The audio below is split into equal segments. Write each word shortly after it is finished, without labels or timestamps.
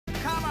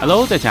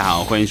Hello， 大家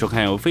好，欢迎收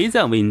看由飞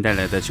将为您带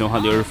来的《拳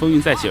皇'XIV风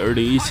云再起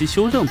2017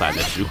修正版》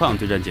的实况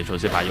对战解说。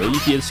这把由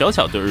1P的小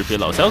小对2P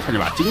老肖看这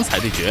把精彩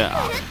对决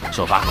啊！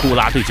首发库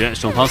拉对决，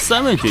双方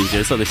3位选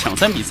角色的抢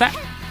3比赛。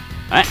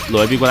哎，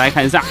罗宾过来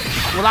看一下，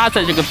库拉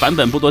在这个版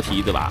本不多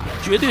提，对吧？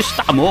绝对是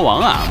大魔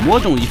王啊，魔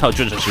种一套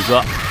就是10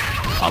个。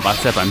好吧，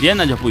在板边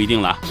那就不一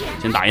定了，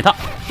先打一套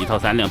，1套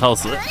3，2套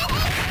死，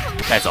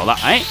带走了。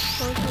哎，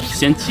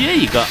先接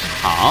一个，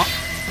好。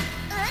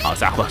好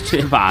家伙，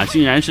这把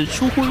竟然是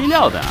出乎意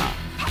料的啊！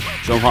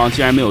双方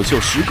竟然没有就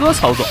10哥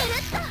操纵，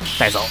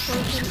带走。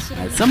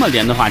哎，这么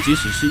连的话，即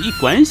使是一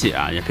管血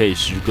啊，也可以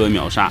10哥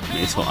秒杀。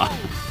没错啊，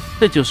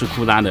这就是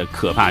库拉的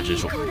可怕之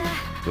处，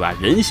对吧？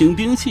人形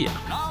兵器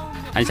啊！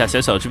看一下小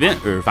小这边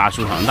日发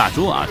出场的大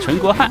猪啊，陈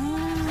国汉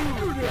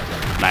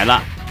来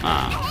了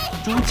啊，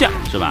猪将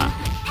是吧？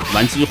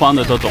玩饥荒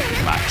的都懂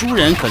是吧？猪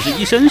人可是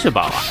一身是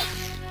宝啊！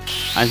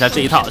看一下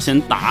这一套，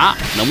先打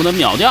能不能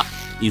秒掉？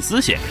一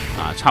丝血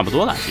啊，差不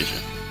多了。其实，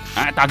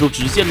哎，大猪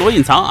直接裸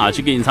隐藏啊，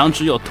这个隐藏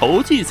只有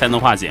投技才能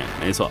化解，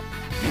没错。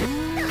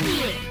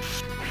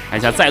看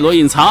一下再裸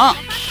隐藏，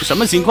什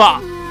么情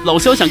况？老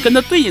肖想跟他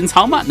对隐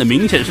藏吗？那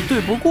明显是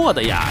对不过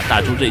的呀。大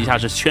猪这一下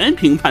是全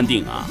屏判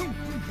定啊，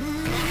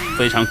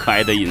非常可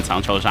爱的隐藏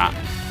超杀，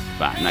是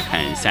吧？那看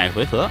下一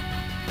回合，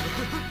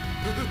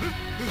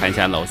看一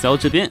下老肖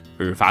这边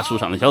日发出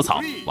场的小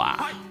草，哇，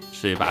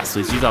这把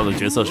随机到的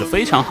角色是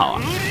非常好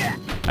啊。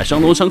哎，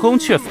升龙成功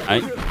缺法，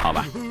哎，好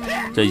吧，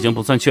这已经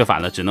不算缺法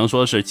了，只能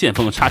说是见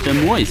缝插针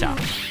摸一下。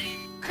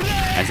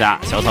看一下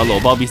小草搂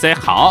抱 BC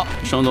好，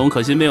升龙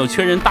可惜没有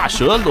确认大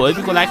蛇，裸 A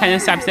过来看一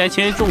下下 BC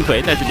前一重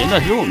腿，但是连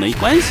段失误没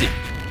关系。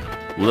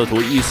无乐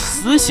图一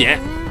丝血，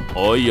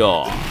哦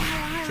呦，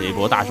这一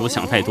波大猪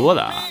想太多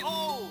了啊。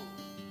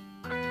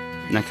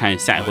那看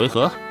下一回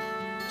合，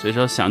这时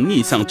候想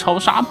逆向超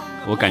杀吗？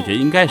我感觉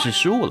应该是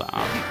失误了啊，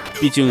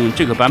毕竟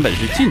这个版本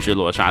是禁止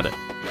裸杀的。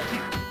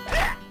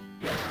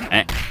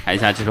哎，看一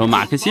下这首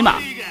马克西马，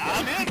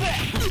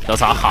小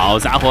草好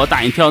家伙，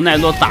大引跳奈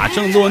落打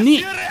正落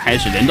逆，开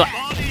始连段。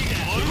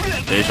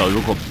对手如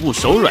果不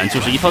手软，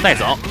就是一套带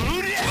走。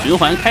循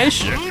环开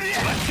始，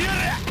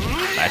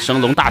来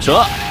升龙大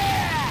蛇，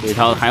这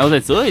套还要再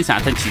择一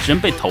下，但起身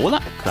被投了，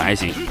可还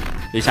行。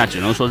这下只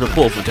能说是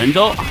破釜沉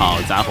舟。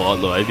好家伙，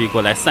裸 AB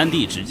过来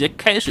3D直接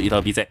开始一套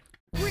BZ。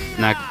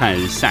那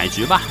看下一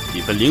局吧，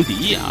比分0比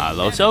1啊！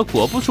老肖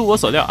果不出我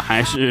所料，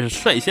还是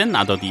率先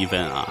拿到第1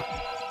分啊！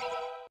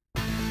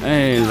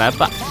哎，来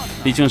吧，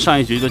毕竟上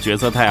一局的角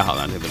色太好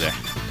了，对不对？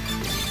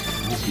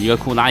一个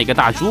库拉，一个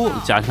大猪，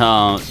加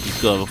上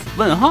一个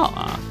问号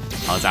啊！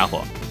好家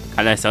伙，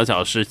看来小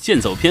小是剑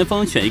走偏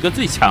锋，选一个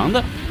最强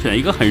的，选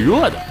一个很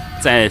弱的，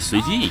再随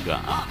机一个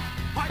啊，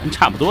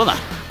差不多了。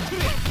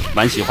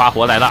玩起花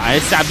活来了，哎，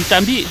下臂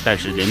占臂，但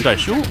是连段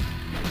失误。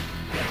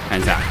看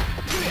一下，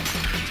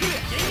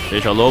对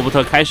手罗伯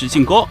特开始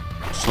进攻，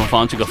双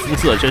方这个肤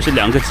色真是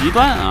2个极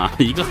端啊，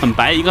一个很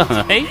白，一个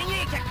很黑。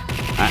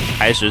哎，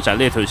开始斩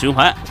裂腿循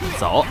环，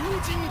走，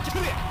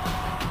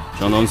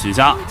升龙取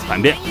消，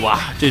反边，哇，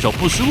这手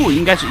不失误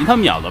应该是一套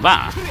秒了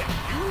吧？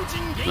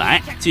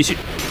来，继续，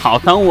好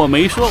当我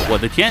没说，我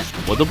的天，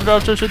我都不知道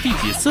这是第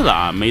几次了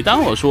啊！每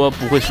当我说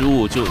不会失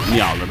误就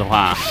秒了的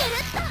话，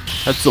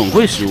他总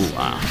会失误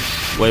啊，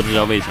我也不知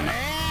道为什么，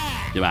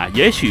对吧？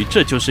也许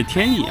这就是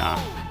天意啊。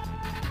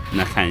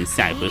那看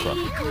下一回合，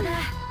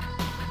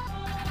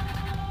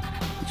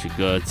这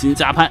个金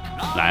加潘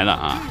来了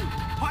啊！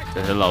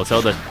这是老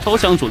肖的超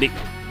强主力，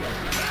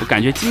我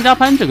感觉金加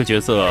潘这个角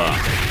色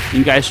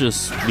应该是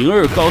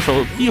02高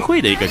手必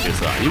会的一个角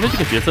色，因为这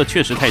个角色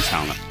确实太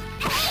强了。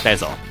带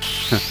走，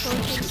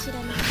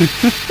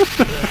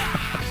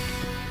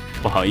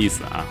不好意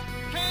思啊，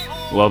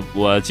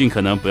我尽可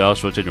能不要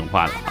说这种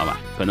话了，好吧？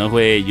可能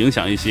会影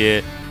响一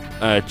些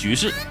局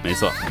势。没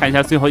错，看一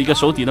下最后一个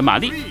手底的玛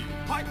丽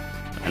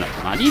来了，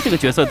玛丽这个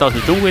角色倒是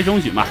中规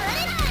中矩嘛。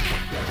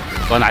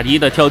高纳迪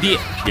的跳地，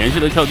连续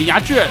的跳地压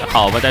制，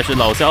好吧，但是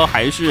老肖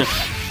还是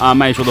啊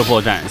迈出了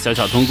破绽，小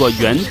小通过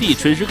原地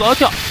垂直高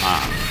跳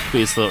啊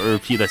对侧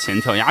2P 的前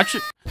跳压制，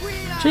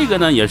这个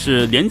呢也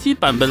是联机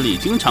版本里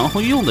经常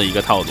会用的一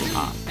个套路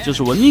啊，就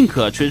是我宁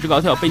可垂直高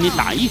跳被你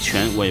打1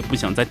拳，我也不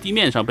想在地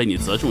面上被你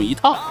责中1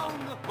套，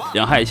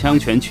两害枪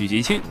拳取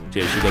其轻，这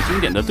也是个经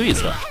典的对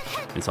策，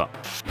没错。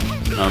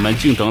那我们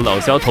静等老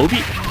肖投币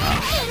啊，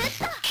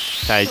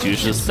下一局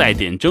是赛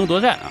点争夺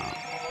战啊。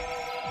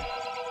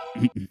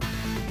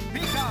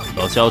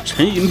老肖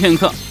沉吟片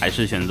刻，还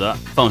是选择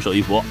放手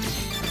一搏，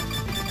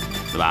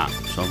对吧？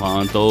双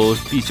方都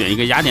必选一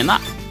个雅典娜。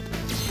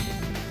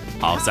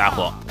好家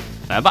伙，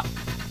来吧，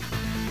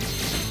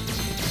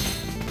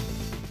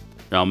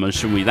让我们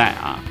拭目以待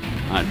啊！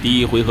第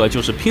一回合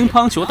就是乒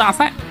乓球大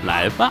赛，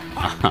来吧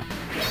啊！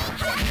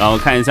让我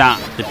看一下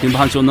这乒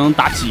乓球能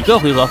打几个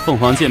回合。凤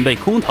凰剑被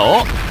空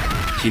投，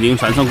麒麟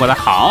传送过来，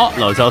好，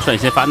老肖率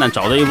先发难，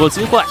找到一波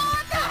机会。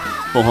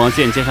凤凰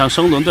剑接上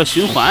升龙的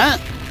循环。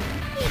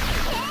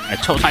哎，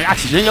超杀压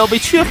起身要被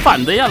缺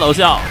反的呀，老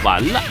肖完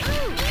了。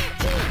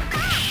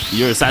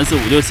1、2、3、4、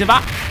5、6、7、8，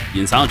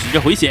隐藏直接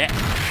回血。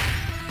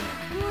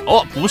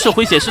哦，不是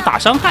回血，是打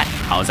伤害。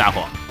好家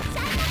伙，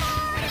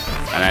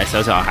看来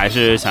小小还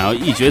是想要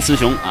一决雌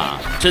雄啊！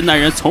真男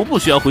人从不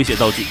需要回血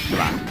道具，对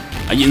吧？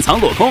啊，隐藏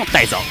落空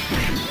带走，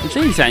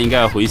这一下应该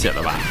要回血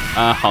了吧？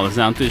啊，好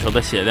像对手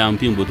的血量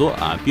并不多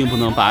啊，并不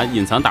能把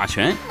隐藏打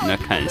全。那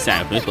看下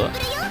一回合。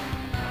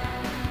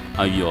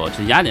哎呦，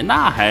这雅典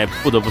娜还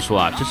不得不说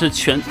啊，这是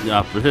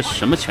不是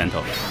什么拳头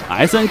啊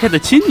 ，SNK 的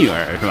亲女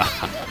儿是吧？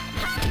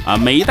啊，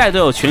每一代都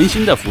有全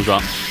新的服装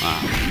啊！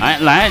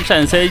来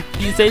战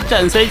C、BC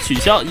战 C 取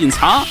消隐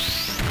藏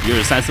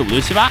，1、2、3、4、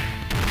5、6、7、8，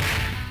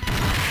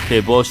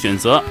这波选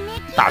择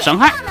大伤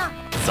害，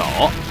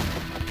走。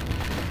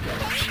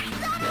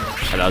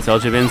看老肖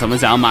这边怎么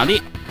讲？玛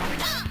丽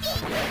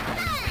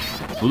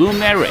 ，Blue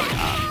Mary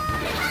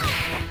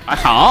啊，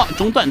好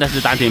中断，但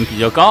是打点比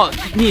较高，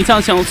逆向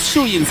想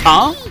秀隐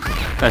藏，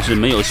但是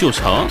没有秀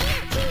成。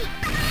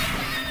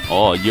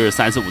哦，1、2、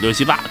3、4、5、6、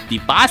7、8，第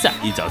8下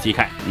一脚踢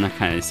开。那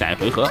看下一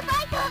回合，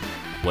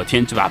我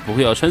天，这把不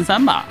会要穿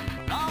3吧？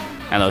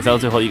看老肖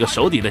最后一个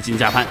手底的金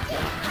加攀，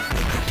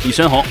一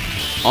身红，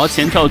好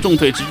前跳重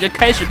腿直接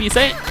开始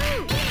BC。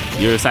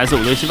1、2、3、4、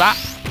5、6、7、8，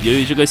由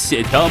于这个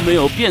血条没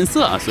有变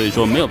色，所以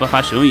说没有办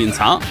法使用隐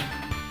藏。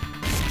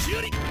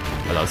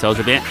老肖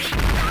这边，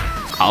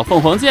好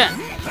凤凰剑，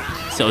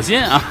小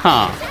心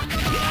啊！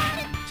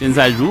现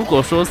在如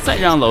果说再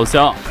让老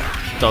肖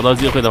找到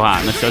机会的话，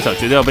那小小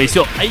绝对要被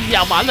秀。哎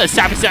呀，完了，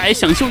下不下来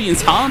想秀隐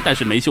藏，但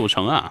是没秀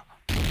成啊！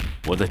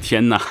我的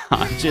天哪，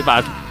这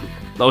把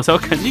老肖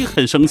肯定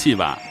很生气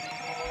吧？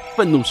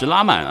愤怒值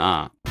拉满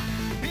啊，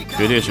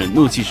绝对是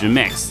怒气值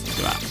max，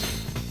 对吧？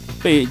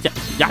被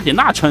雅典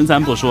娜穿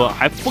3不说，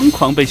还疯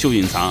狂被秀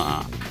隐藏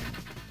啊！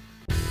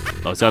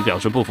老肖表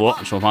示不服，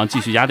双方继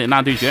续雅典娜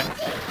对决。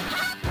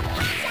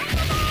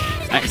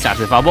哎，下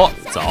水发波，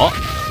走，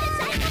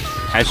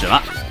开始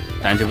了。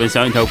但这份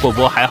小影条过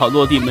波还好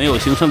落地，没有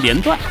形成连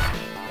段。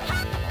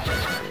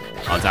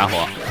好家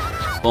伙，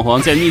凤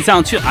凰剑逆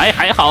向去，哎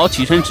还好，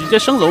起身直接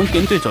升龙，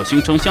跟对手形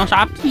成相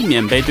杀，避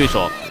免被对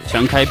手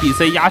全开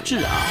BC 压制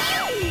啊！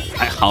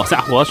哎，好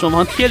家伙，双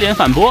方贴脸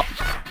反驳，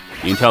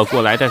影跳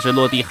过来，但是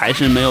落地还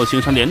是没有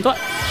形成连段。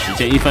时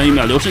间1分1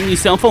秒流逝，逆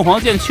向凤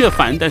凰剑却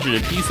反，但是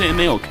BC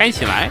没有开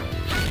起来。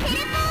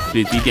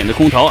最低点的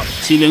空投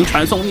，70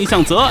传送逆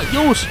向泽，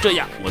又是这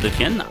样，我的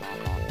天哪，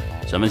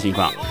什么情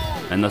况？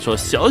难道说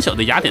小小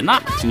的雅典娜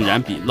竟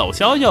然比老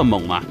肖要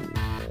猛吗？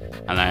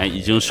看来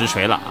已经实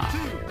锤了啊！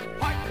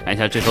看一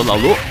下这手老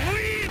卢，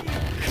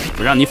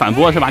不让你反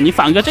驳是吧？你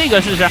反个这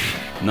个试试，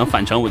能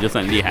反成我就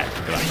算厉害，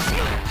对吧？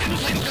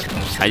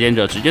裁剪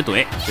者直接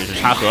怼，这是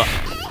插合。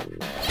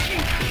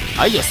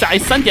哎呦，下一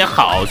3点，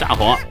好家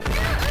伙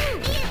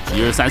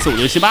！1、2、3、4、5、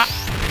6、7、8，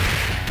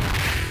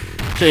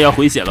这要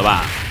回血了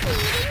吧？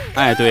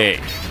哎，对，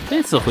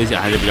这次回血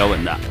还是比较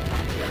稳的。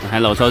看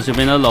老肖这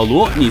边的老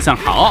卢逆向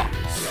好。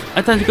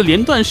哎，但这个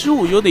连段失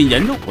误有点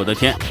严重，我的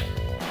天！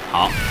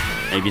好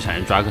 ，AB 闪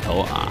人抓个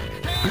头啊！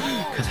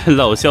看来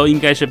老肖应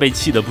该是被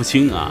气得不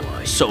轻啊，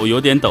手有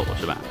点抖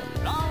是吧？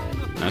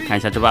那看一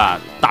下这把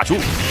大猪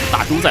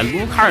在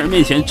卢卡尔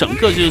面前，整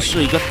个就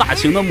是一个大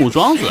型的木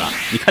桩子啊！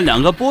你看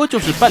2个波就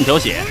是半条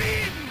血，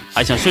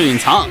还想秀隐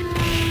藏，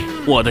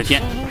我的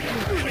天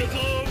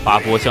！8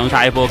波相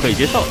杀1波可以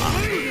接受啊！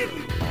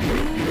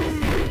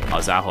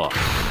好家伙，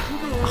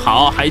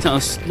好，还想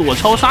落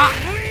超杀！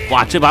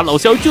哇，这把老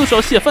肖就是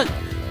要泄愤，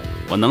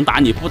我能打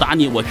你不打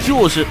你，我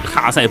就是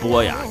卡塞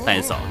波呀！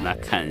带走，那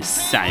看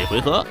下一回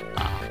合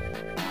啊！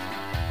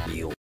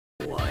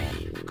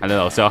看来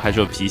老肖还是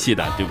有脾气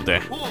的，对不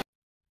对？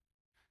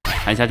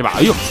看一下这把，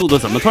哎呦，速度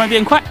怎么突然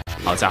变快？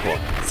好家伙，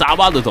扎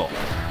巴的走！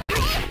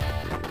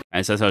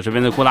哎，小小这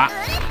边的库拉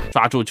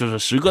抓住就是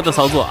10哥的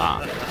操作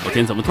啊！我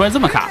天，怎么突然这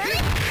么卡？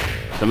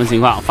什么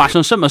情况？发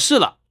生什么事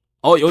了？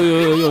哦，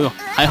有，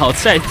还好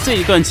在这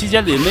一段期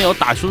间里没有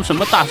打出什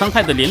么大伤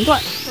害的连段，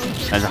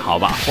但是好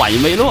吧，话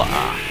音未落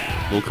啊，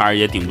卢卡尔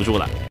也顶不住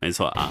了，没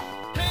错啊。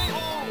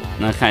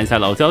那看一下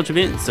老焦这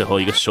边最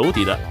后一个手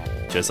底的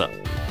角色，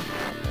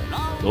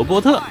罗伯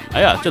特。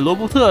哎呀，这罗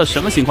伯特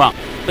什么情况？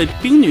被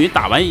冰女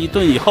打完一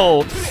顿以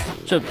后，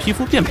这皮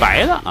肤变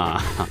白了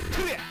啊，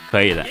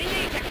可以的。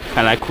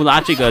看来库拉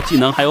这个技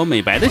能还有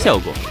美白的效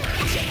果。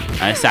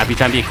哎，下臂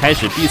战臂开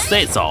始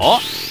BC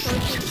走。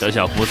小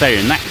小不再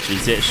忍耐，直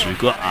接10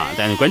哥啊！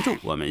大家关注，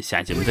我们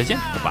下期节目再见，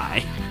拜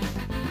拜。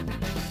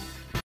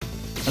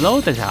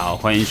Hello， 大家好，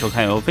欢迎收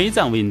看由飞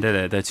藏为您带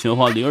来的《拳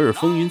皇02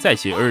风云再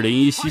起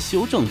2017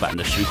修正版》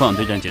的实况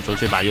对战解说。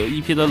这把由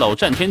1P的老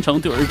战天成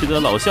对2P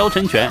的老肖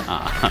陈全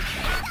啊，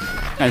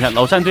看一下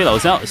老战对老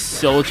肖，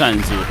肖战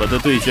组合的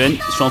对决，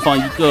双方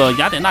一个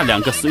雅典娜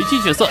，2个随机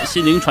角色，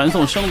心灵传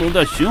送升龙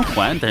的循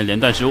环，但是连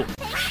段失误。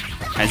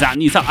看一下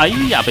逆向，哎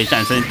呀，被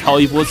战神挑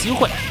一波机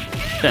会。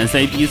战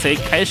C、BC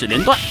开始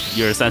连段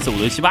，1、2、3、4、5、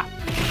6、7、8。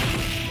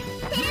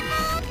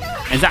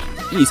看一下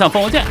逆向凤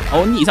凰剑，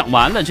哦，逆向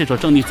完了，这手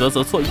正逆啧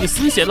错一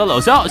丝血了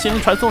老肖，心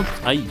灵传送，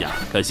哎呀，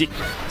可惜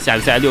下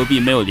来6B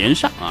没有连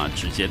上啊，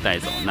直接带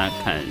走。那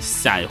看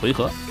下一回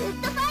合。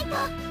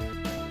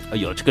哎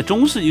呦，这个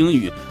中式英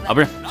语啊，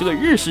不是这个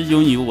日式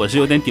英语，我是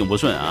有点顶不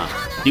顺啊，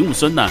顶不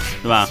顺呢，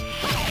是吧？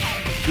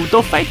武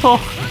斗 fight，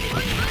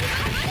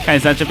 看一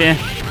下这边。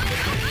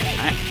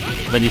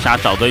温迪莎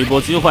找到一波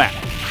机会，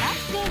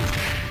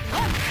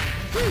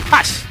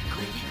哈西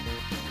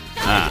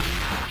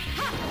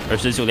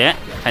，29连，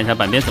看一下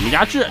板边怎么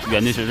压制。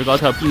原地水之高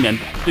跳，避免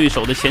对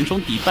手的前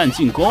冲底半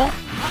进攻，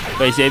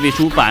被 CAV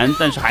出板，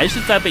但是还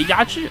是在被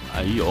压制。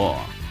哎呦，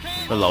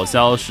这老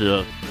肖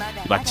是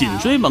对吧？紧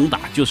追猛打，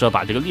就是要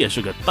把这个劣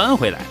势给扳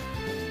回来。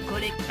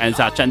看一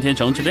下战天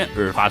成这边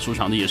二发出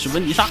场的也是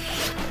温迪莎，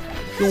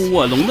用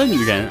我龙的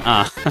女人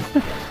啊，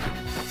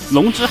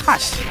龙之哈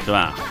西是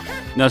吧？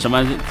那什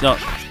么叫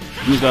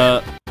那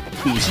个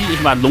吐息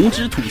是吧？龙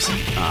之吐息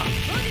啊！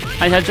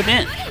看一下这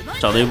边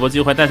找到一波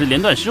机会，但是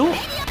连段失误，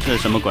这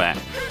是什么鬼？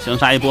想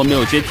杀一波没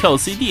有接跳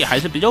CD， 还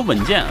是比较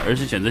稳健，而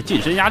是选择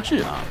近身压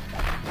制啊！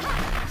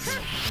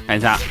看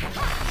一下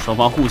双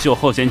方互秀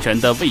后前拳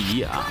的位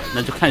移啊，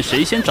那就看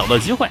谁先找到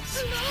机会。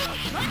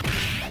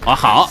哇，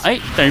好，哎，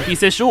但是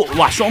BC 失误，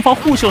哇，双方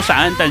互秀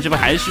闪，但这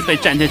边还是被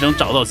战天成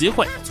找到机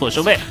会，错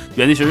身位，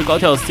原地学士高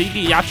跳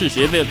CD 压制，直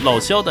接被老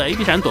肖的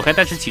AB 闪躲开，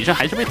但是起身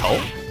还是被投。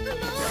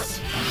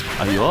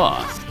哎呦，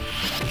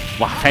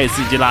哇，太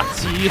刺激了，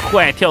机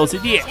会跳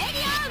CD，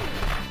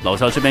 老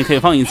肖这边可以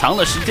放隐藏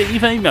了，时间1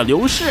分1秒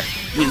流逝，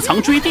隐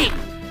藏追地，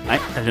哎，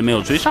但是没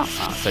有追上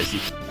啊，可惜。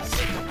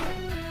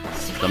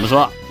怎么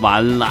说？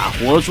完了，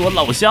活捉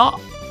老肖。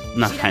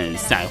那看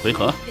下一回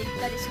合。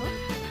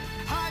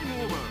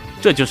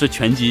这就是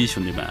拳击，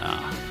兄弟们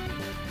啊！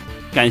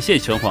感谢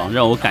拳皇，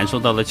让我感受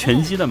到了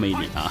拳击的魅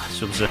力啊！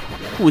是不是？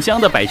互相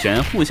的摆拳，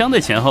互相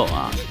的前后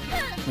啊！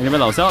那这边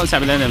老肖，下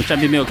边2战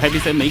兵没有开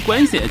BC 没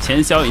关系，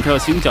前小影跳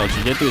星角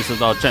直接对射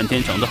到战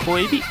天成的后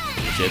AB，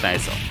 直接带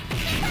走，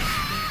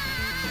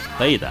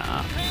可以的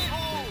啊！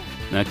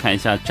那看一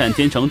下战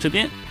天成这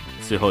边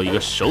最后一个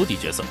手底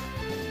角色，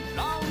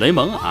雷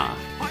蒙啊！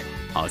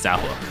好家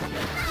伙，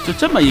就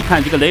这么一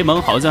看，这个雷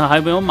蒙好像还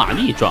没有玛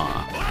丽壮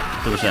啊，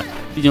是不是？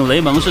毕竟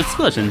雷蒙是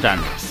侧身站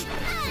的。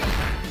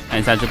看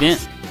一下这边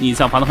逆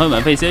向爬得很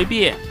稳，被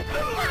CAB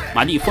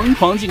玛丽疯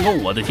狂进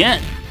攻，我的天！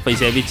被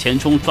CAB 前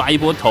冲抓一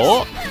波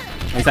头。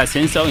看一下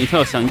前小影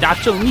跳想压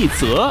正逆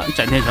泽，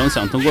战天成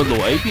想通过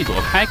裸 AB 躲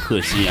开，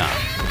可惜啊，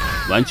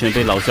完全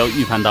被老肖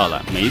预判到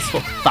了。没错，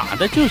打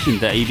的就是你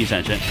的 AB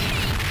闪身。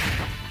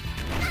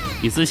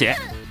一丝血，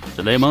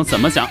这雷蒙怎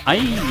么想？哎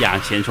呀，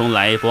前冲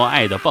来一波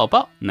爱的抱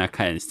抱。那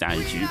看下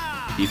一局，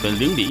比分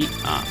0-1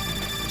啊。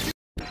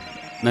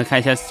那看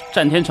一下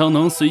战天成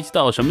能随机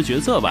到什么角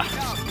色吧。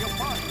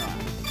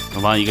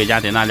双方一个雅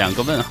典娜，2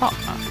个问号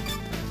啊。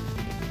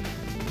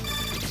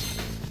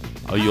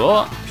哎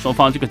呦，双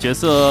方这个角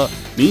色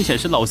明显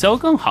是老肖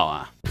更好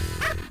啊。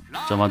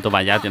双方都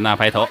把雅典娜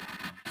排头。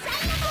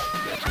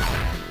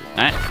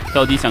哎，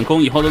到底想攻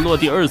以后的落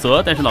地2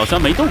则，但是老肖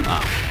没动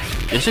啊，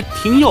也是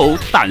挺有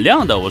胆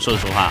量的。我说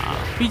实话啊，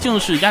毕竟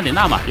是雅典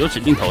娜嘛，有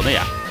指定头的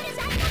呀。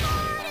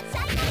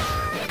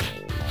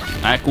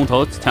哎，攻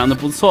头抢的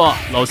不错，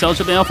老肖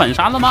这边要反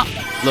杀了吗？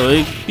老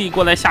AB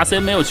过来下 C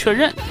没有确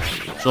认，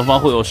双方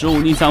会有失误，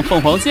逆向凤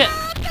凰剑，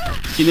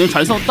精灵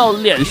传送到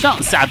脸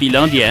上，下臂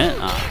2点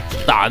啊，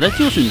打的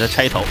就是你的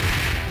拆头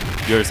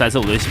，1、2、3、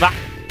4、5、6、7、8，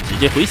直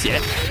接回血，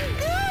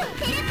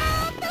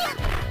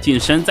近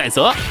身再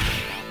泽。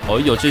哦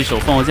呦，这手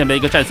凤凰剑被一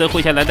个战森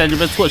挥下来，但这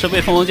边错身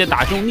被凤凰剑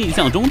打中，逆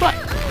向中断，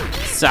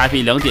下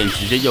臂2点，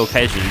直接又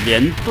开始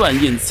连段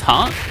隐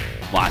藏，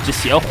哇，这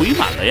血要回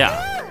满了呀！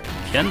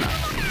天哪！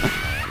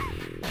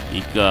一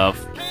个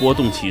波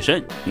动起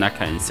身，那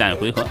看下一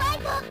回合，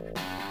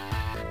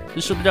这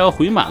是不是要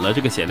回满了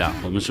这个血量？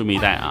我们拭目以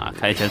待啊！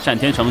看一下战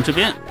天成这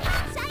边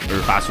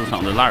2发出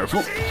场的拉尔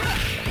夫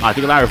啊，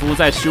这个拉尔夫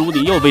在15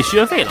里又被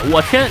削废了。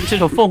我天，这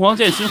手凤凰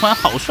剑循环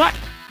好帅！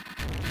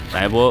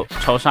来一波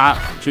超杀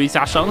追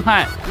加伤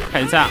害，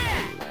看一下，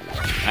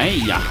哎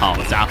呀，好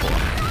家伙，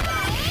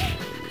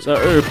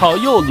这2炮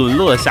又沦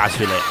落下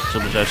去了呀！是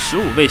不是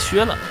15被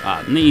削了啊？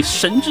那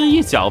神之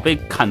一脚被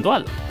砍断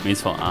了，没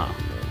错啊。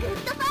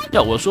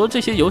要我说，这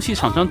些游戏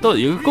厂商都有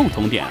一个共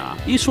同点啊，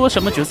一说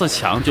什么角色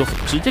强就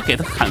直接给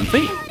他砍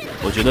废，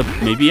我觉得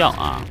没必要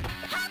啊。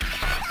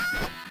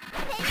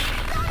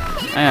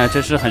哎呀，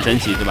这是很神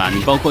奇，对吧？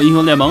你包括英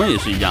雄联盟也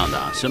是一样的，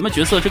什么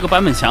角色这个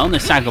版本强，那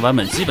下一个版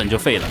本基本就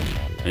废了。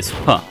没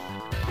错，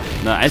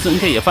那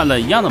SNK 也犯了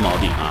一样的毛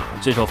病啊。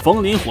这手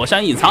风林火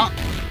山隐藏，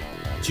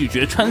拒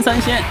绝穿3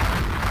仙。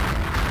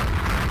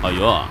哎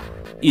呦，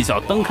一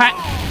脚蹬开，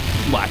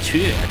我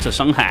去，这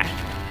伤害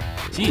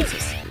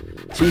 ，Jesus！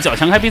 轻脚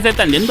强开 BC，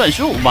 但连段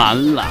失误，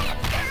完了，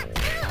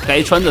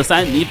该穿的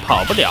3你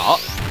跑不了。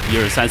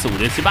1、2、3、4、5、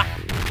6、7、8，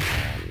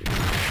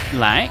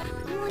来，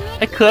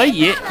还可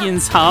以隐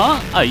藏。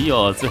哎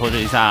呦，最后这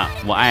一下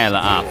我爱了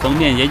啊！封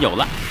面也有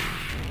了，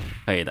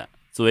可以的。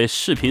作为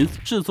视频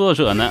制作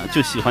者呢，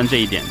就喜欢这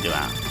一点，对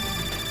吧？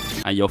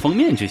啊，有封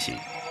面就行。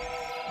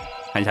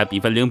看一下比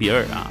分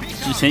0-2啊！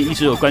之前一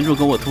直有观众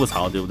跟我吐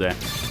槽，对不对？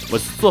我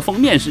做封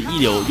面是一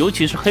流，尤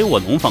其是黑我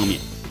龙方面。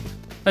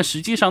但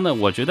实际上呢，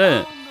我觉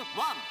得。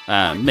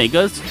每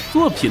个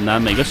作品呢，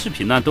每个视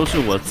频呢，都是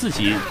我自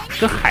己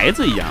跟孩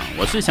子一样，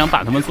我是想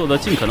把他们做的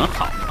尽可能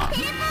好啊。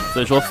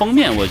所以说封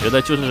面，我觉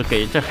得就是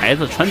给这孩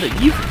子穿的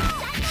衣服，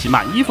起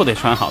码衣服得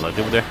穿好了，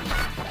对不对？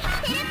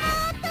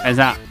看一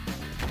下，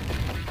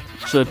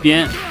这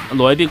边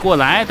罗 AB 过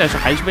来，但是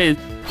还是被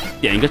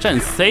点一个战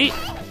C。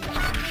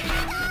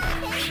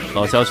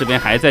老肖这边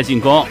还在进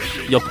攻，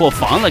要破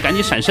防了，赶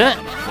紧闪身！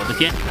我的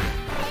天！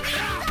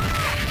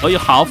哦呦，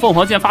好，凤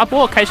凰剑发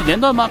波，开始连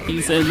段吗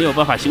 ？BC 没有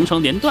办法形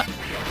成连段，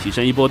起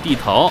身一波地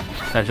头，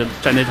但是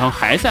战队城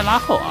还在拉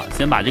后啊，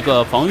先把这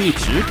个防御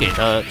值给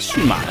它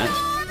蓄满，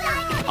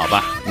好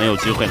吧，没有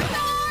机会了，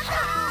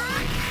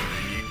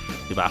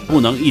对吧？不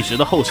能一直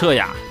的后撤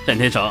呀，战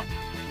天城。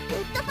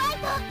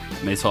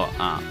没错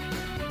啊，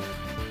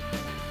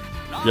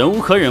忍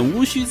无可忍，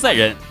无需再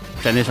忍。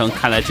战天城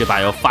看来这把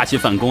要发起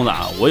反攻了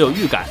啊，我有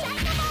预感。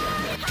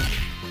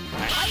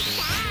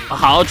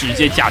好，直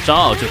接架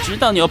招，就知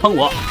道你要碰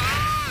我。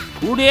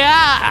突裂，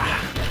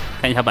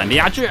看一下板的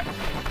压制，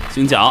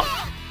星角，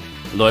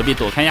罗 AB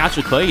躲开压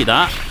制可以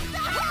的。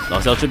老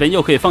肖这边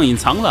又可以放隐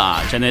藏了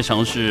啊，战天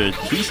城是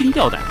提心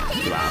吊胆，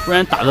对吧？不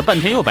然打了半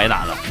天又白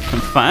打了，很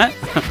烦。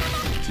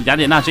雅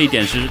典娜这一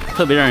点是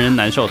特别让人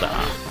难受的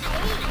啊。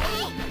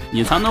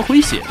隐藏能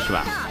回血是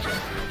吧？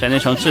战天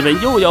城这边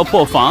又要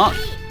破防。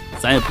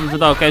咱也不知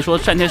道该说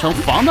战天城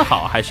防的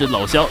好，还是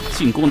老肖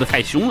进攻的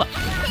太凶了。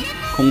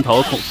空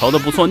投投的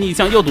不错，逆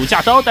向诱堵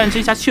架招，但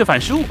这下确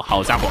反失误，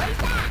好家伙！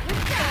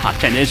啊，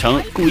战天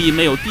城故意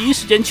没有第一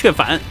时间确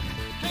反，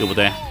对不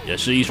对？也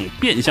是一种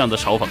变相的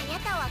嘲讽。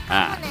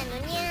啊，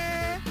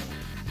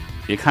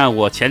别看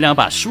我前2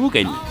把输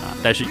给你啊，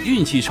但是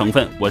运气成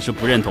分我是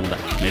不认同的，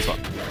没错。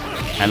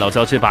哎，老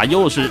肖这把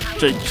又是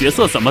这角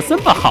色怎么这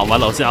么好啊？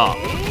老肖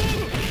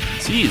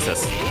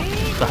 ，Jesus，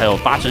 这还有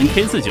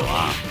8SNK49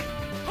啊！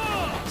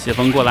谢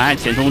峰过来，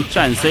前冲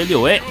战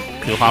C6A，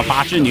 葵花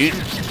8之女，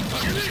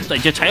再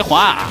接柴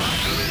华，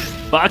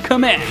巴克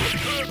妹，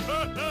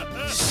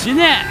西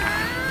内。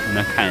我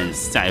们看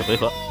下一回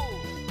合，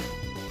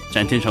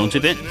战天城这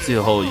边最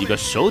后一个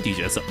手底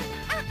角色，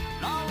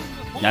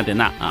雅典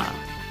娜啊。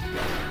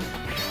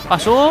话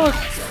说，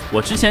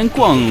我之前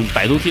逛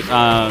百度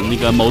那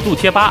个某度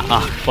贴吧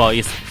啊，不好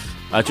意思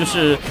啊，就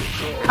是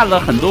看了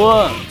很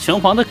多拳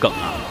皇的梗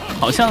啊。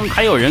好像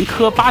还有人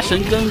磕8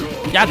神跟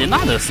雅典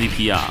娜的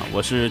CP 啊，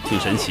我是挺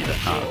神奇的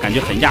啊，感觉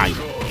很讶异，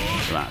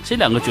是吧？这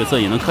2个角色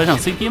也能磕上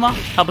CP 吗？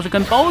他不是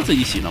跟包子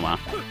一起的吗？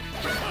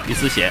一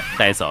丝血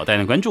带走，带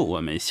点关注，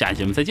我们下期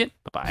节目再见，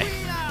拜拜。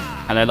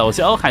看来老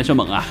肖还是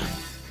猛啊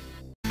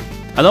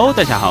 ！Hello，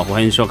 大家好，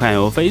欢迎收看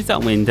由飞赞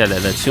为您带来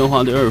的《拳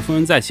皇'XII风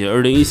云再起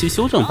2017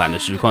修正版的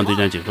实况对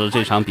战解说》。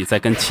这场比赛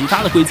跟其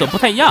他的规则不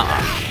太一样啊。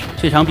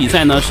这场比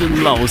赛呢是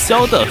老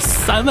肖的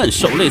3问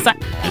狩猎赛，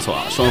没错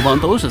啊，双方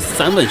都是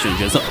3问选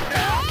角色。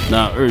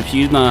那2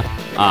批呢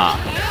啊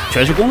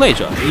全是攻类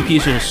者，1批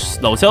是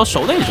老肖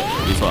狩猎者，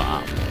没错啊。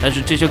但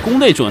是这些攻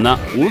类者呢，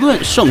无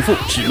论胜负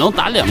只能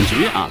打2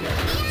局啊，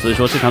所以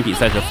说这场比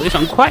赛是非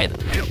常快的。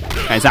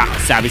看一下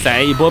下比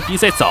赛一波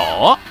BC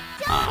走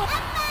啊，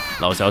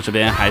老肖这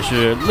边还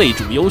是类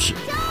主优势，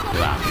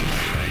对吧？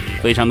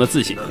非常的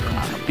自信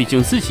啊，毕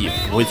竟自己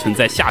不会存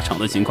在下场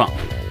的情况。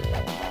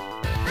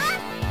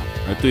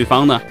而对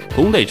方呢，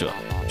攻类者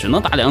只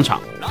能打2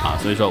场啊，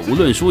所以说无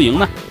论输赢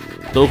呢，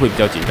都会比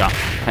较紧张。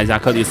看一下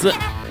克里斯，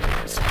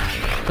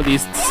克里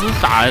斯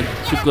打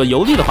这个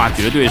游历的话，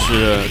绝对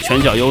是拳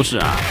脚优势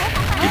啊！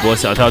一波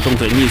小跳中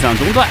腿逆向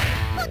中断，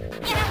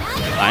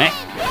来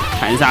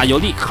看一下游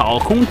历，好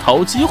空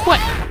投机会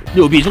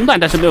，6B 中断，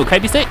但是没有开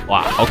BC，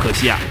 哇，好可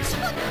惜啊！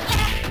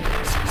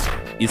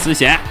一丝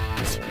血，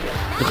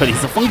克里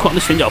斯疯狂的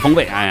拳脚风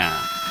位，哎呀，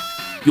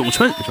咏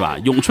春是吧？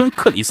咏春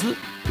克里斯，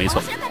没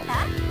错。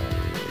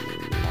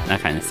来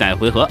看下一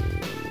回合，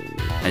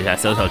看一下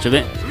小小这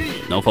边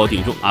能否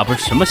顶住啊？不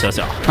是什么小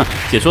小，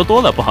解说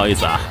多了，不好意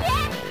思啊。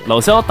老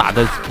肖打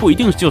的不一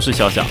定就是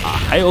小小啊，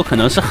还有可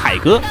能是海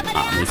哥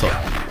啊，没错。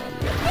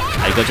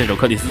海哥这手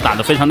克里斯打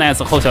得非常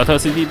nice， 后小跳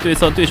CD 对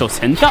侧对手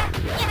前跳，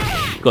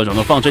各种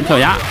的放针跳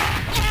压，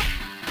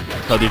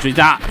到底追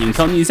加引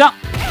跳逆向，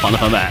防得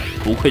很稳，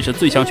不愧是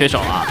最强选手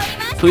啊！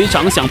推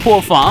掌想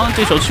破防，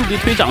这手蓄力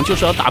推掌就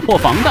是要打破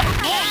防的。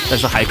但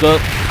是海哥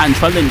看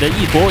穿了你的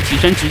意图，起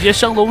身直接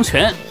升龙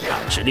拳，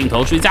指令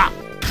头追加，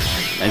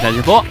来看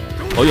这波，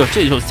哦呦，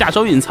这手下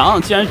手隐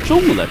藏竟然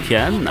中了，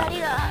天哪！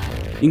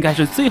应该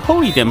是最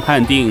后一点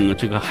判定，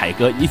这个海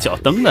哥一脚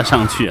蹬了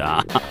上去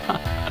啊！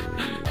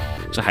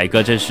这海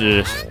哥真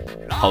是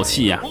好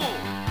气呀！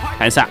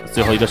看一下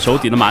最后一个手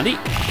底的玛丽，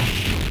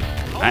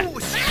哎，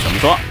怎么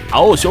说？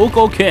好手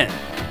勾 Ken，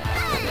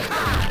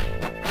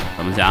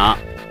 怎么讲？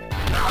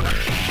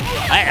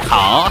哎，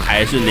好，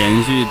还是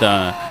连续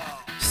的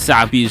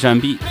下臂闪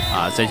避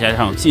啊，再加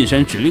上近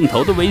身指令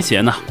头的威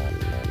胁呢，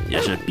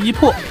也是逼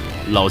迫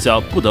老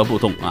肖不得不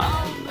动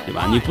啊，对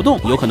吧？你不动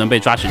有可能被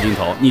抓指令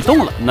头，你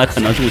动了那可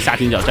能中下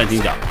停脚、站停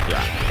脚，对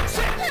吧？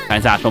看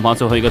一下双方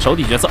最后一个手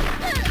底角色，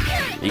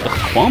一个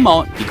黄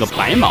毛，一个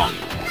白毛，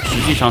实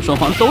际上双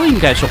方都应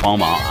该是黄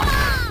毛啊，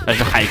但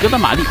是海哥的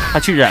玛丽她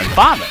去染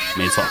发了，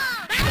没错，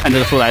看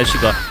得出来是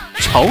个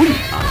丑女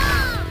啊。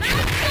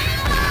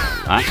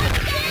来，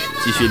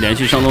继续连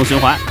续升龙循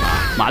环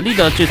啊！玛丽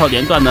的这套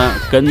连段呢，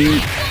跟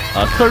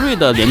特瑞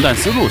的连段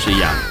思路是一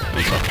样的，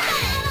没错。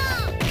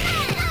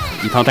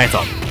一套带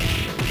走，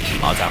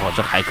好家伙，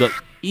这海哥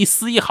一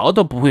丝一毫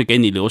都不会给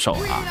你留手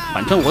啊，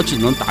反正我只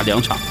能打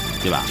2场，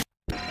对吧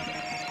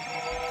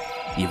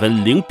？1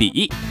分0比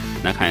1，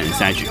来看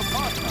下一局。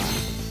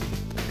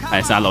艾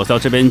萨老肖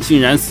这边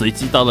竟然随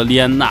机到了莉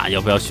安娜，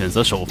要不要选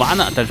择首发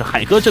呢？但是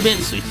海哥这边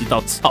随机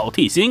到草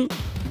剃星。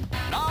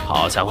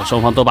好家伙，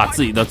双方都把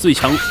自己的最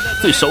强、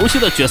最熟悉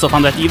的角色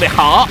放在第一位。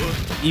好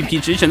，1P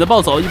直选择暴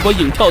走，一波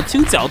影跳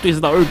轻脚对刺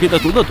到2P的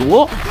毒的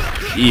毒，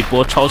一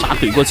波超杀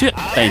怼过去，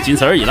但也仅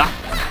此而已了。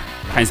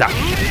看一下，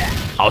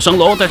好升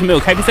龙，但是没有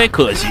开 BC，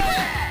 可惜。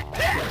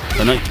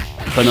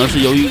可能是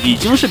由于已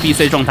经是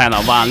BC 状态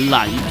了，完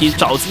了，1P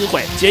找机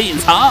会接隐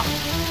藏，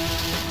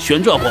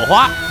旋转火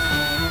花。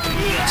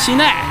期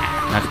内，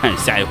来看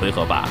下一回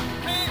合吧。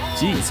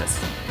Jesus，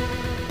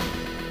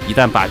 一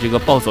旦把这个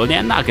暴走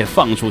莲娜给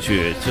放出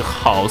去，就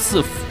好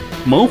似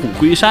猛虎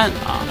归山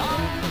啊，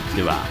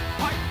对吧？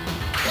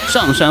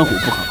上山虎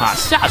不可怕，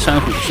下山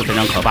虎是非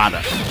常可怕的。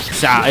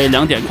下 A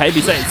 2点开比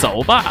赛，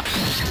走吧。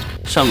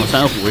上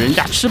山虎人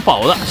家吃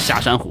饱了，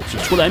下山虎是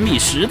出来觅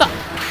食的。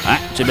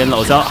哎，这边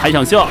老肖还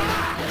想秀，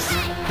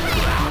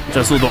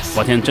这速度，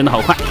我天，真的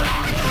好快！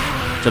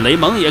这雷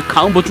蒙也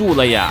扛不住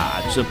了呀，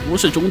这不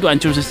是中段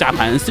就是下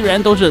盘，虽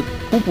然都是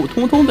普普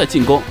通通的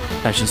进攻，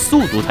但是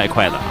速度太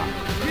快了啊！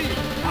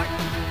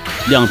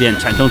量变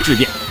产生质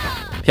变，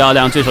漂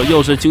亮，这手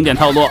又是经典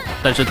套路，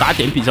但是打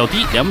点比较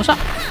低，连不上。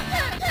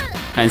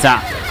看一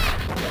下，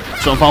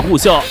双方互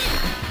秀，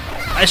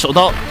哎，手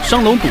刀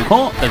升龙堵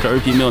空，但是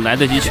2P没有来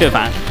得及确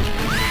反，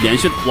连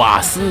续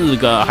哇4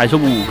个还是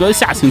5个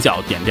下倾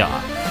角点掉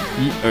啊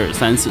！1、2、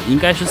3、4，应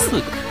该是4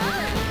个，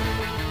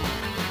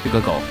这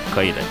个狗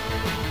可以的。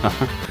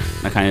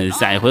来看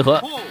下一回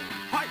合，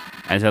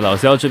看一下老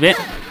肖这边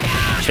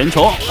全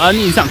虫啊，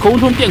逆向空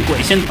中变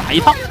鬼，先打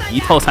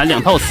1套残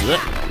2套死。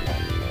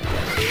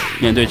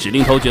面对指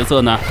令头角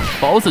色呢，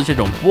包子这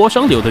种波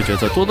声流的角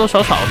色多多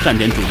少少占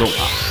点主动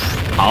啊。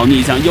好，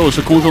逆向又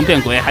是空中变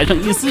鬼，还剩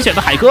一丝血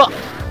的海哥，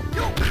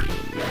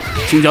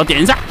轻脚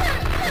点一下，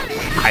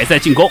还在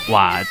进攻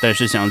哇！但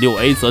是想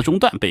6A 则中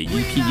断，被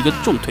1P一个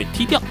重腿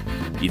踢掉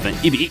，1分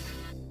1比1。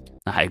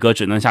那海哥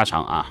只能下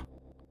场啊。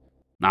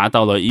拿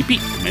到了1币，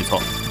没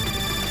错。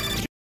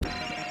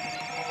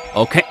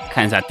OK，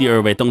 看一下第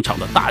2位登场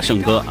的大圣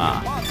哥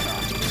啊，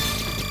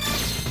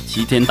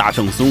齐天大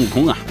圣孙悟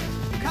空啊。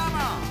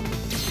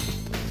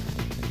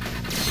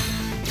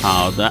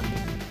好的，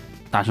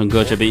大圣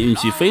哥这边运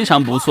气非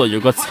常不错，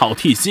有个草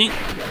剃星。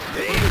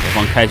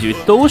双方开局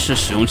都是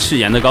使用赤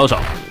炎的高手。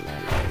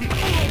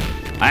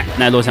哎，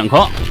奈落抢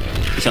空，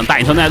想打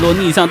一条奈落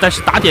逆向，但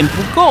是打点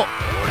不够。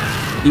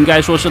应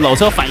该说是老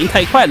肖反应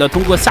太快了，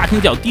通过下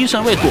倾角低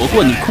身位躲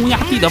过你空压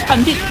地的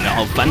判定，然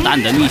后反打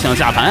你的逆向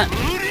下盘。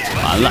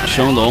完了，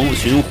升龙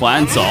循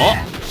环走，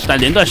但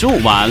连段失误，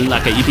完了，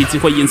给1P机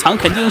会隐藏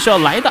肯定是要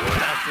来的。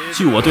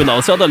据我对老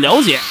肖的了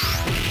解，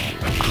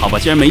好吧，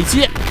竟然没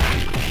接。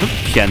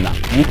天哪，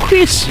不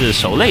愧是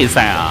手擂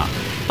赛啊，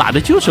打的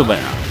就是稳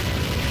啊，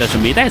但是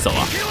没带走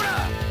啊。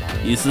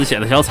一丝血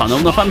的小草能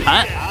不能翻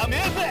盘？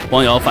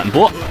光瑶反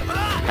驳，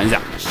看一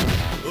下。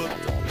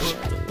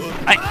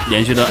哎，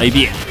连续的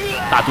AB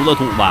打毒了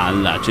图，完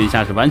了，这一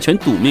下是完全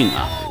赌命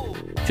啊，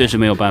确实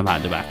没有办法，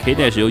对吧 ？K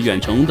带是有远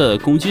程的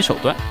攻击手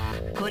段，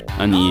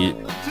那你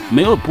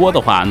没有波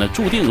的话，那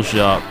注定是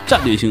要战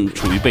略性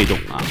处于被动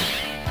啊。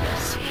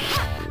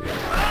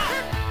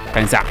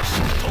看一下，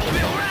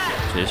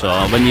这手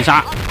温妮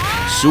莎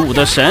15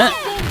的神，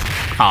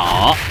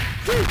好，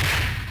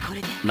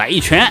来一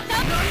拳，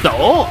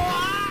走。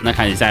那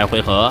看一下回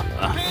合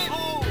啊，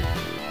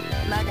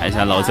看一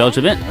下老肖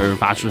这边2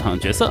发出场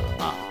角色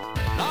啊。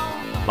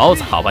包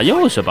子，好吧，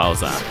又是包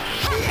子啊，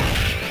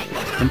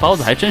跟包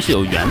子还真是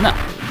有缘呢。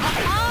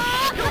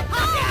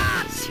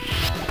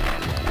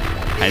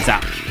看一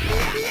下，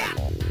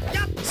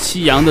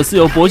西洋的自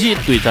由搏击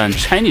对战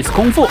Chinese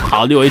空腹，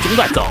好，6A 中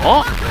断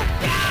走，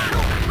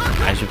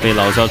还是被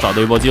老肖找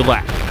到一波机会，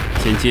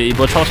先接一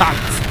波超杀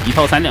，1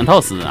套残2套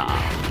死啊。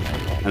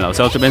看老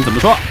肖这边怎么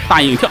说？大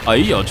影跳，哎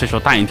呦，这手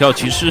大影跳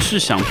其实是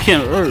想骗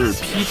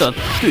2P的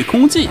对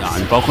空技啊，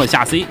你包括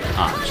下 C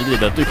啊之类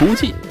的对空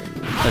技。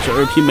但是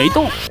2P没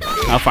动，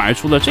然后反而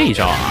出了这一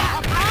招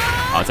啊！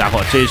好家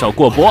伙，这一手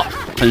过波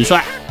很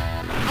帅，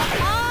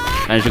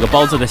但是这个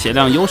包子的血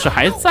量优势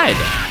还在的，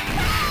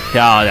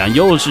漂亮，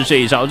又是这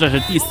一招，这是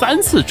第3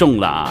次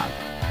中了啊！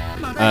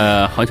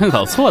好像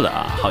搞错了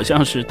啊，好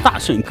像是大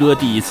圣哥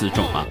第1次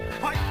中啊，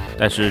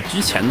但是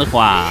之前的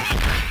话，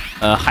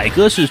海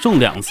哥是中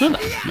2次的，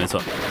没错。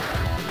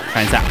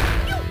看一下，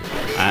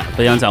哎，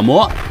飞扬角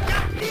膜。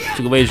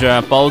这个位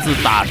置包子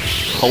打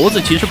猴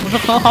子其实不是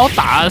很好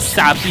打，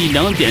下 B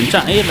 2点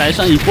站 A 来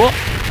上一波，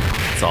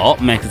走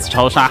Max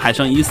超杀还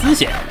剩一丝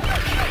血，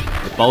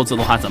包子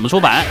的话怎么出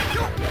板？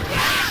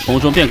空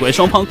中变鬼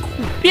双方酷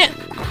变，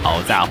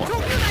好家伙，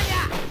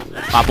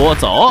发波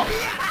走，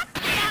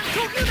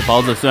这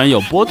包子虽然有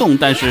波动，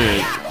但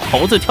是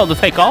猴子跳得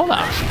太高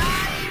了，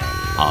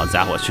好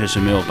家伙，确实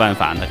没有办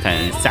法。那看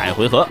下一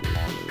回合，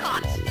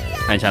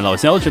看一下老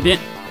肖这边。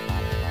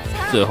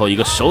最后一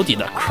个手底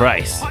的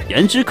Chris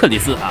颜值克里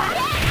斯啊，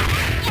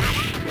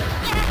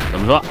怎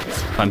么说？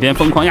反边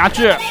疯狂压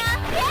制，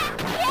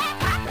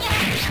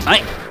哎，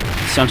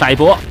向上一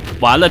波，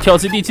完了跳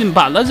CD 进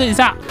板了这一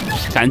下，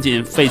赶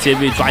紧费切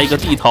被抓一个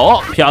地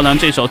头，漂亮，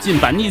这手进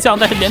板逆向，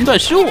但是连段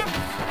失误，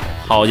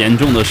好严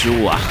重的失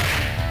误啊！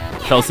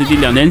跳 CD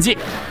 2连击，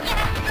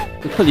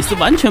克里斯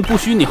完全不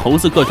虚你猴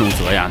子各种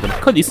责呀，对吧？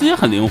克里斯也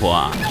很灵活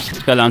啊，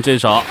漂亮这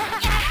手，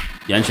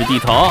延迟地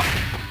头，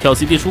跳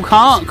CD 出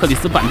康，克里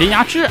斯板边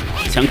压制，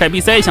强开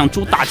BC 想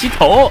出大鸡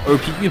头，2P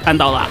预判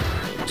到了，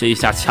这一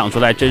下抢出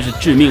来真是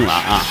致命了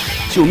啊！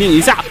救命一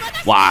下！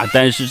哇！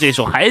但是这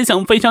手还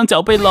想非常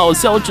脚被老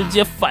肖直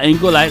接反应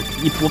过来，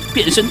一波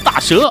变身大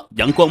蛇，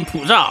阳光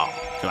普照，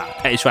是吧？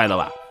太帅了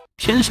吧！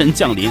天神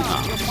降临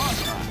啊！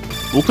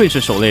不愧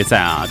是手擂赛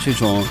啊，这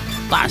种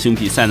大型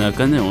比赛呢，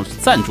跟那种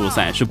赞助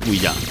赛是不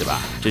一样，对吧？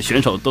这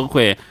选手都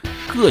会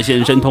各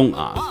显神通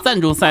啊。赞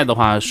助赛的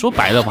话，说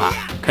白的话，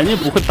肯定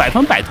不会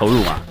100%投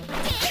入啊，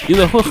因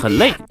为会很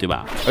累，对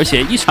吧？而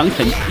且一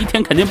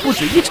天肯定不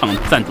止一场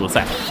赞助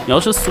赛。你要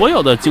是所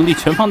有的精力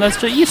全放在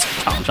这一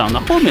场上，那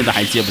后面的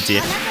还接不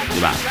接，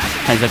对吧？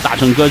看一下大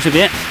圣哥这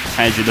边，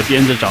开局的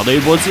鞭子找到一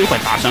波机会，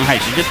大伤害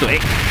直接怼，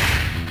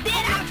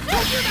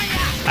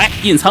哎，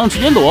隐藏直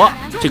接裸。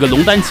这个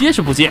龙丹接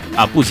是不接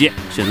啊？不接，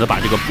选择把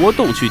这个波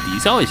动去抵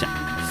消一下。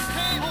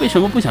为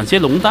什么不想接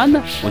龙丹呢？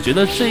我觉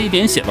得这一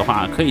点血的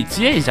话，可以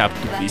接一下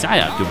赌一下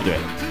呀，对不对？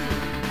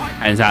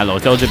看一下老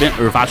肖这边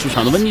2发出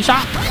场的温妮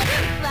莎，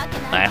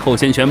来后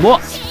线全波，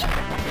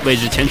位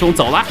置前冲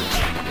走了，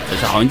但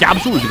是好像压不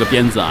住这个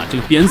鞭子啊！这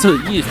个鞭子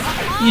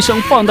一生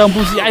放荡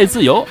不羁爱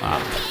自由啊，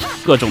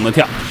各种的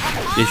跳。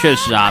也确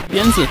实啊，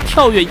鞭子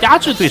跳跃压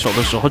制对手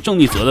的时候，郑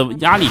立泽的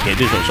压力给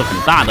对手是很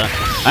大的。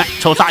哎，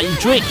抽杀一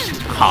追，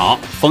好，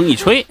风一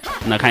吹，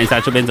那看一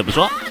下这边怎么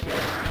说。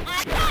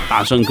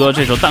大圣哥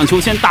这手荡秋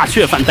千大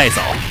雀饭带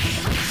走，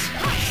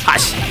哈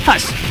西哈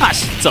西哈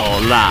西走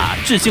了，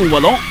致敬我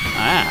龙。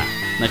哎，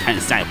那看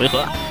下一回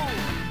合，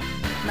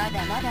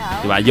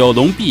对吧？有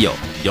龙必有，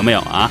有没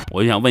有啊？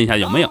我就想问一下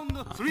有没有，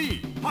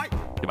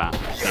对吧？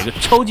有个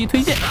超级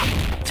推荐，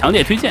强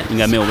烈推荐，应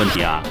该没有问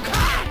题啊。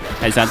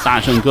看一下大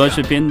圣哥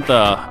这边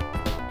的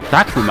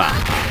达库玛，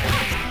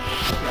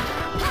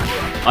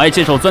哎，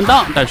这手钻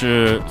裆，但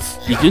是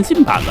已经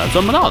进板了，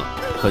钻不到了，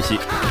可惜。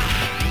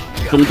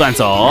中段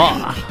走，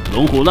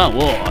龙虎乱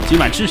舞，今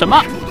晚吃什么？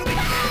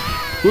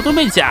土豆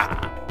美甲，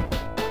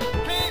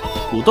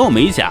土豆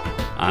美甲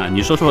啊！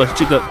你说说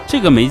这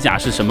个美甲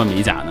是什么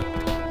美甲呢？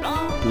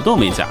土豆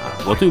美甲，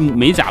我对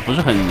美甲不是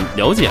很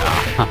了解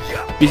啊，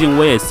毕竟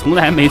我也从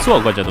来没做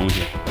过这东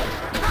西。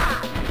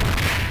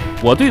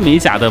我对美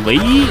甲的唯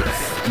一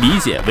理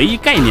解、唯一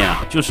概念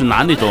啊，就是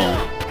拿那种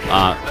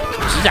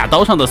指甲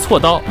刀上的锉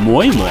刀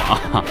磨一磨啊，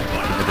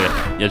对不对？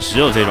也只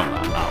有这种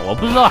的啊，我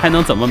不知道还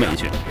能怎么美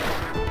去。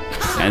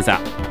看一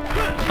下，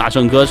大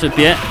圣哥这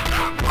边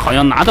好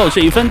像拿到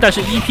这1分，但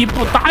是EP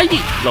不答应。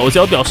老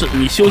肖表示：“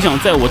你休想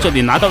在我这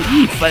里拿到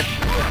1分。”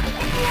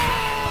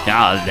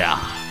漂亮。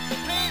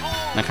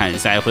那看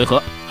下一回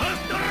合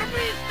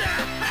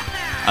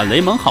啊，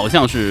雷蒙好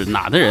像是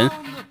哪的人？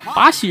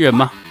巴西人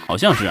吗？好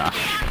像是啊，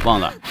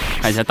忘了。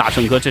看一下大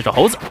圣哥这手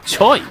猴子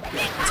，Choi，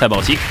蔡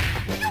宝琪，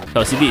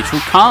跳 CB 出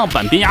康，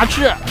板边压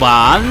制，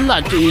完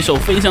了，这一手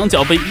飞翔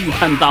脚被预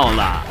判到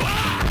了。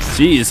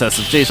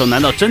Jesus， 这手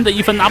难道真的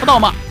1分拿不到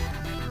吗？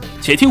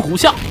且听虎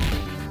啸，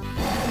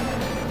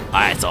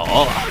哎，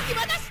走，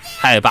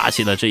太霸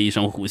气了！这一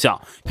声虎啸，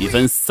比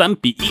分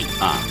3-1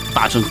啊，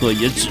大圣哥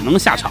也只能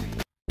下场，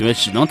因为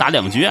只能打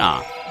2局啊。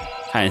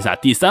看一下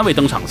第3位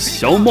登场，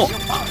肖莫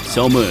啊，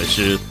肖莫也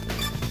是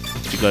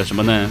这个什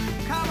么呢？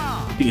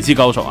顶级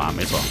高手啊，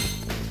没错。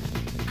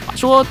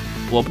说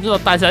我不知道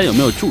大家有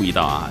没有注意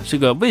到啊，这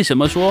个为什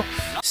么说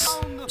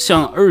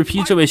像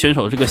2P 这位选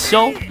手这个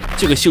肖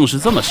这个姓氏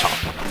这么少，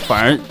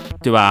反而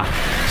对吧？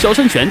肖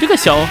陈全这个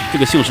肖这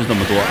个姓氏这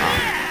么多啊？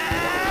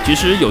其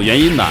实有原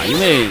因的，因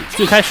为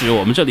最开始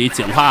我们这里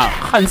简化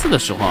汉字的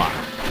时候啊，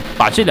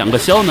把这2个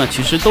肖呢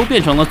其实都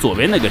变成了左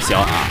边那个肖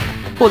啊。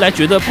后来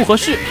觉得不合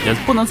适，也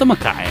不能这么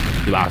改，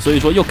对吧？所以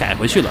说又改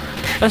回去了。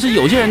但是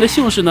有些人的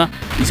姓氏呢，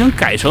已经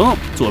改成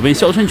左边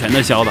肖申权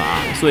的肖了啊，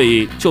所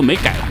以就没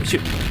改回去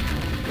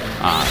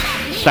啊。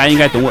大家应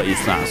该懂我意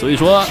思啊。所以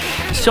说，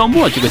肖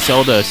莫这个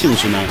肖的姓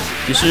氏呢，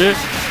其实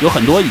有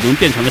很多已经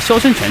变成了肖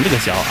申权这个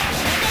肖啊。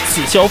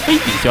此肖非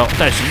彼肖，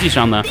但实际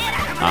上呢，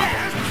啊，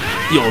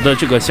有的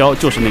这个肖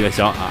就是那个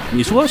肖啊。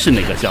你说是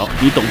哪个肖？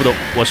你懂不懂？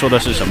我说的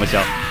是什么肖？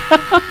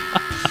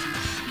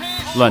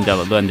乱掉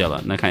了，乱掉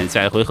了。那看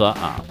下一回合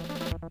啊！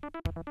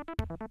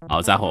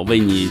好家伙，为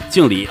你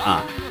敬礼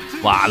啊！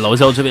哇，老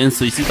肖这边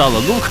随机到了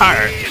卢卡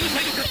尔，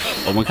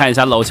我们看一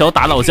下老肖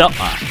打老肖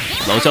啊！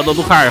老肖的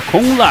卢卡尔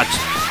空了，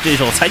这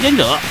手裁剪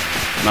者，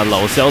那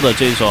老肖的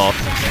这手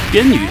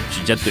鞭女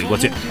直接怼过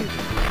去，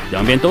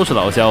两边都是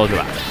老肖是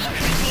吧？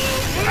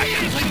来，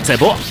再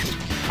播，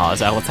好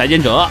家伙，裁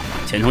剪者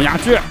前冲压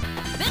制，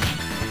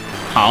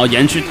好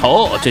延迟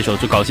头，这手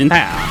就搞心态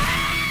啊！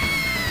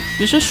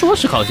其实说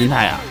是搞心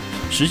态啊。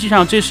实际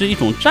上这是一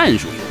种战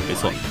术，没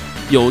错，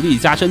有力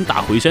加身打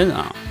回身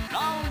啊。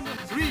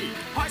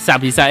下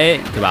比赛 A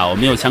对吧？我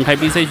没有强开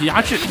BC 去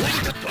压制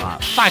啊，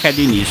大概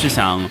率你是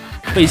想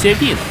被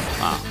CB 的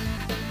啊，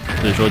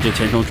所以说就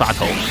前冲抓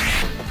头。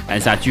看一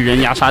下巨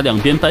人压杀两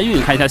边搬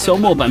运，看一下消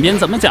磨板边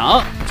怎么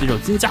讲。这手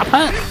金加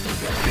攀，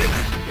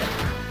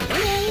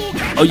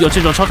哦呦，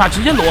这种超杀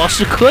直接裸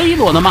是可以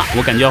裸的吗？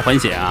我感觉要还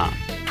血啊！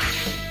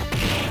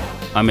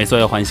啊，没错，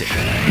要还血。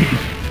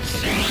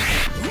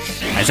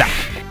看一下，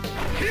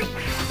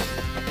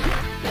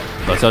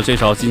老肖这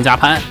手金加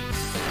攀，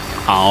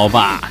好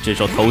吧，这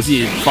手头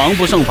技防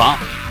不胜防。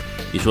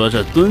你说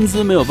这蹲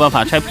姿没有办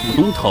法拆普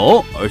通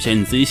头，而且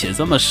你自己血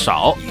这么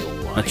少，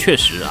那确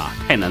实啊，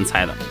太难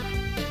猜了。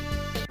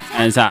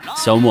看一下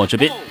肖莫这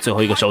边最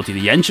后一个手体的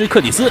颜值克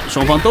里斯，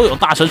双方都有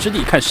大神之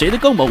力，看谁的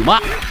更猛吧。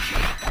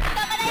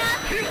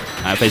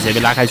被这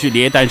边拉开距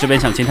离，但这边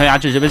想前跳压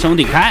制，这边生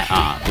顶开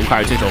啊！卢卡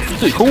尔这手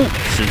对空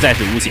实在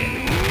是无解。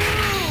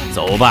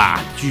走吧，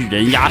巨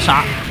人压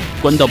杀，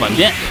关到板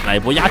边，来一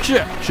波压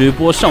制，追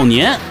波少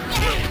年，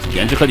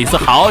颜值克里斯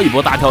好一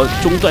波大跳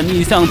中段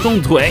逆向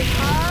重腿，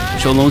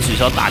收龙取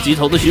消打击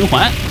头的循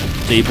环，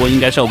这一波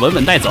应该是要稳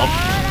稳带走。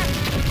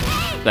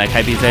再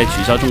开 BC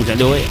取消重拳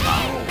6A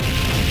啊！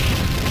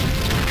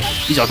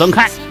一脚蹬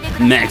开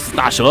 ，Max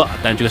大蛇，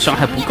但这个伤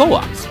害不够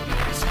啊！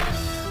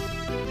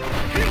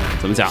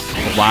怎么讲？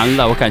完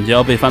了，我感觉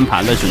要被翻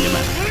盘了，兄弟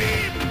们！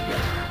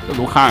这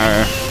卢卡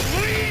尔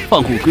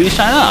放虎归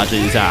山啊，这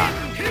一下，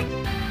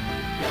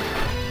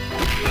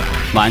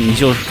完你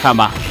就看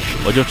吧，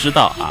我就知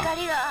道啊，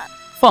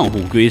放虎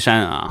归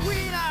山啊，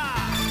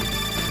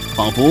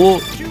仿佛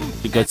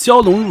这个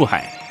蛟龙入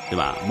海，对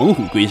吧？猛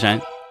虎归山，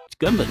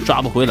根本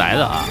抓不回来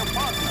的啊！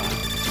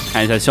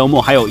看一下肖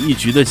莫还有一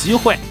局的机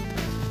会。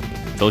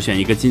都选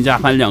一个金加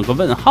攀2个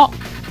问号，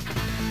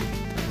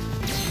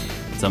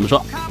怎么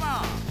说？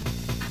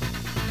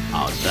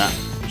好的，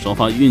双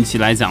方运气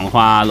来讲的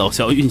话，老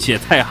肖运气也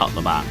太好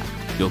了吧，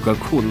有个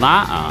库拉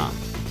啊。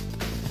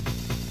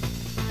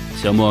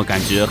肖莫感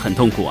觉很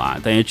痛苦啊，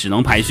但也只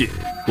能排序。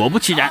果不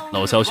其然，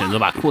老肖选择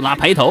把库拉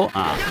排头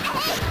啊。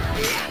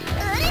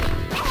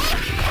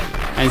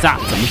看一下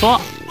怎么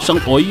说，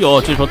哦呦，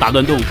这手打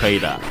断洞可以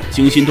的，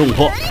惊心动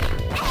魄。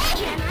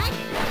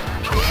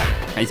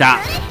看一下。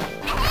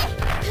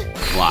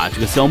哇，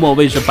这个肖莫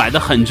位置摆得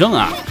很正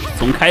啊，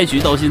从开局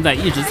到现在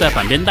一直在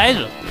板边待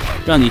着，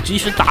让你即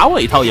使打我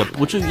一套也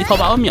不至于一套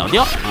把我秒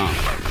掉啊，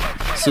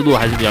思路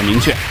还是比较明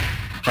确，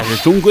但是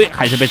终归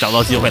还是被找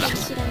到机会了。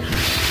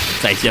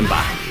再见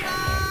吧。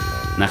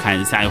那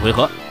看下一回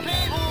合，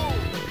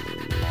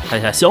看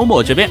一下肖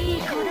莫这边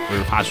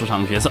日发出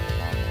场角色，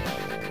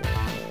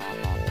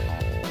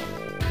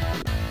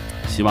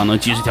希望能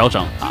及时调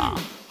整啊！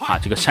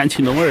这个山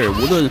崎龙二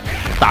无论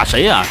打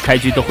谁啊，开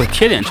局都会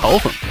贴脸嘲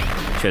讽。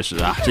确实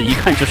啊，这一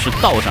看就是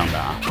道上的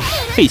啊，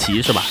佩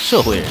奇是吧？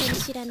社会人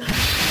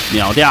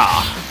秒掉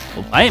啊！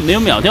哎，没有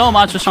秒掉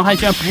吗？这伤害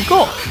居然不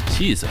够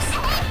 ，Jesus！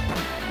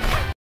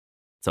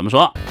 怎么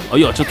说？哎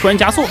呦，这突然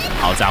加速，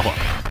好家伙！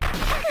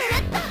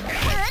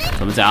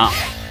怎么讲？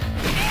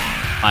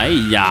哎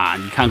呀，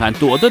你看看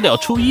躲得了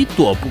初一，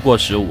躲不过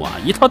15啊！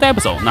一套带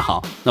不走，那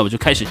好，那我就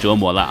开始折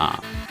磨了啊！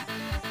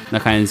那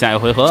看下一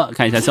回合，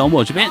看一下肖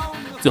莫这边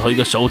最后一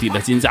个手底的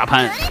金加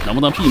攀，能不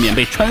能避免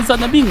被穿3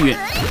的命运？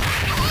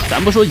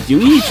咱不说赢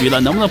一局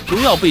了，能不能不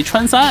要被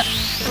穿3？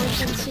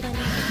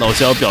老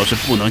肖表示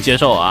不能接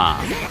受啊！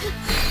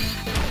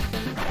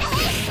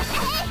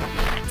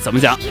怎么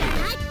讲？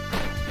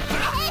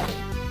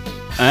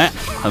哎，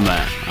很稳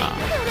啊！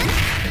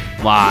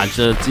哇，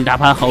这金加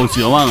攀好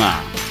绝望啊！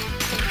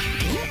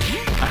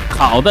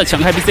好的，强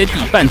开 BC 底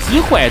半机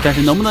会，但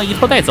是能不能一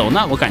套带走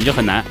呢？我感觉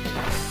很难。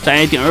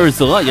摘顶2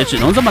则也只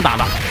能这么打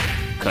了，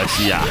可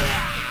惜呀！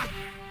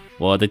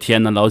我的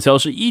天哪，老肖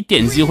是一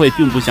点机会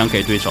并不想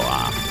给对手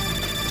啊！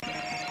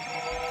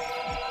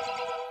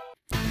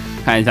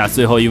看一下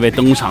最后一位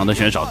登场的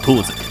选手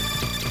兔子，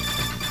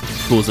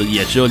兔子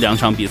也只有2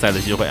场比赛的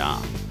机会啊！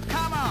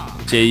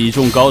这一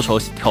众高手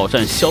挑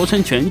战肖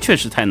陈全确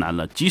实太难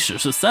了，即使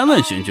是3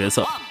万选角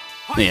色，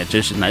那也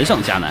真是难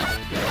上加难。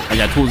看一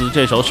下兔子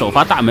这手首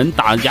发大门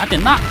打雅典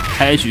娜，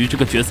开局这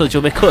个角色就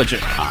被克制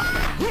啊！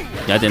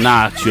雅典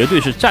娜绝对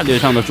是战略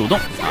上的主动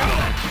啊，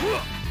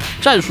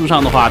战术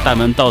上的话，大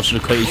门倒是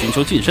可以寻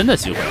求近身的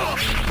机会，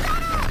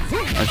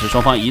但是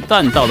双方一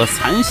旦到了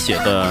残血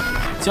的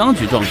僵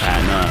局状态，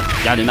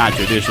那雅典娜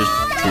绝对是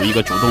处于一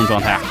个主动状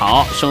态。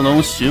好，升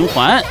龙循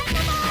环，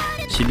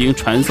麒麟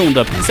传送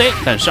的 PC，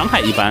 但伤害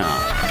一般啊，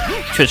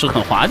确实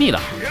很华丽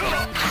了。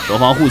双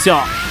方互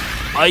笑，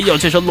哎呦，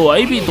这手裸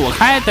AB 躲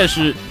开，但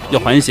是要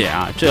还血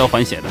啊，这要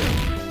还血的。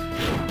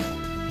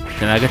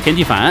再来个天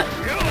地反。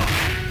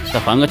再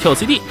还个跳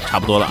CD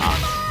差不多了啊！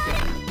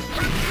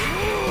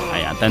哎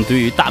呀，但对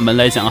于大门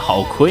来讲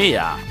好亏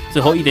呀，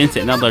最后一点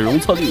减量的容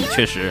错率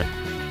确实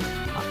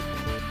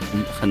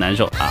很难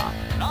受啊。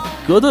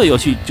格斗游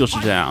戏就是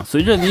这样，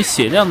随着你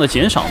血量的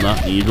减少呢，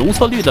你容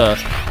错率的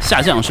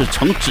下降是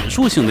呈指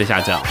数性的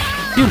下降，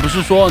并不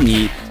是说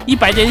你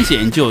100点血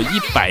你就有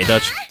100的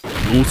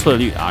容错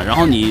率啊，然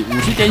后你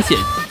50点血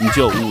你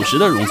就有50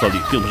的容错率，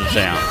并不是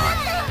这样啊。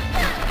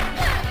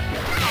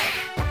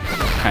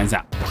看一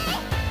下。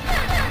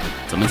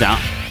怎么讲？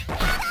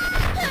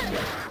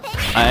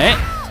哎，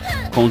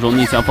空中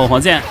逆向凤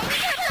凰剑，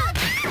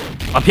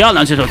啊，漂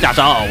亮！这手大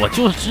招，我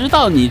就知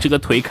道你这个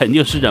腿肯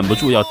定是忍不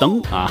住要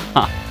蹬啊！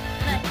哈，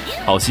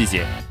好细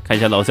节。看一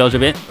下老肖这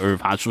边二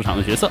发出场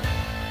的角色，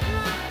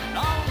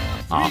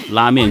好，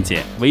拉面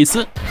姐维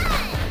斯，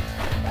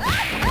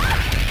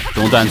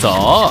中段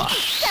走，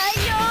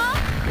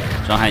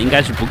伤害应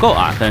该是不够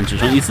啊，但只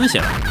剩一丝血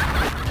了。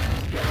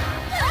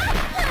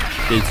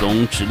这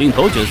种指令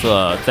头角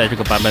色在这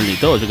个版本里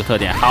都有这个特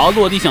点。好，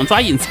落地想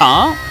抓隐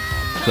藏，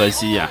可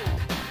惜呀、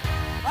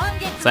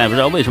咱也不知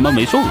道为什么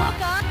没中啊。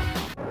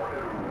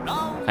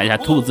看一下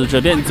兔子这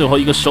边最后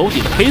一个手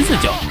底的黑四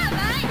角，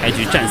开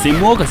局战 C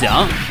摸个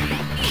响。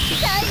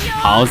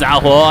好家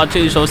伙，这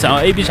一手想要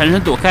AB 闪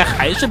身躲开，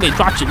还是被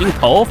抓指令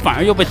头，反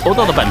而又被投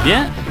到了板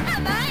边。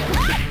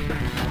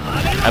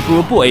还不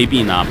如不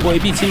AB 呢，不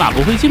AB 起码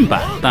不会进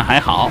板，但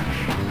还好。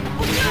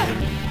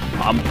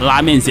好，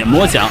拉面姐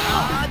摸响。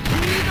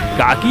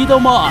嘎吉多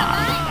莫，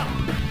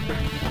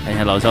看一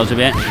下老肖这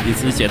边一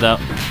丝血的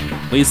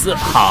维斯，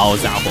好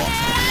家伙，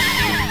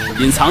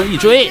隐藏一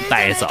追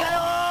带走，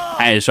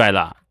太帅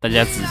了！大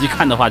家仔细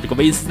看的话，这个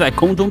维斯在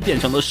空中变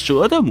成了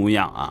蛇的模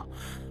样啊，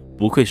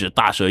不愧是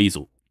大蛇一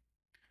族。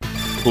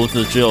兔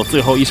子只有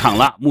最后一场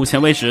了，目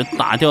前为止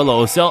打掉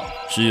老肖，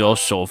只有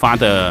首发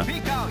的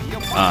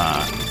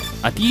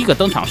第一个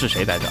登场是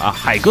谁来着啊？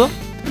海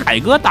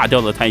哥打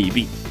掉了他一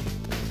臂，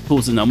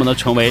兔子能不能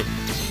成为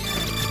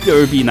第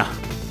二臂呢？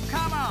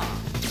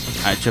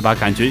哎，这把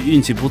感觉运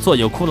气不错，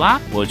有库拉，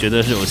我觉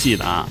得是有戏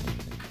的啊！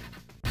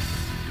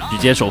直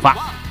接首发，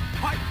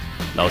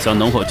老肖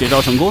能否接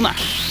招成功呢？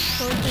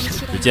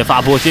直接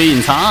发波接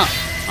隐藏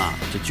啊！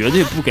这绝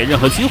对不给任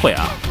何机会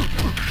啊！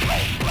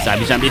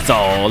闪避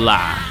走了，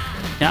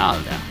漂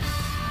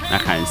亮！来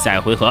看下一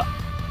回合，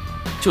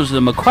就是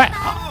这么快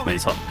啊！没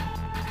错。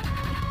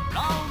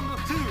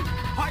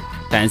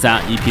看一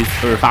下一批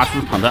二发出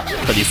场的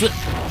克里斯。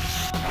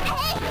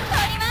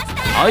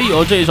哎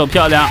呦，这一手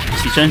漂亮，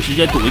起身直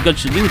接赌一个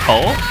指令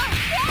头，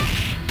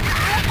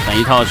但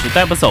一套是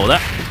带不走的，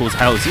兔子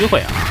还有机会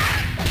啊！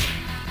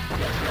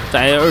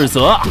再二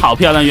则，好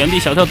漂亮，原地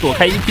小跳躲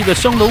开一批的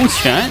升龙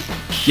拳，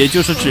也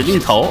就是指令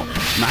头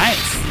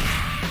 ，nice，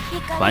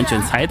 完全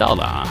猜到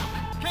了啊！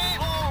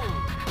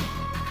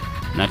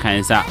来看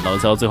一下老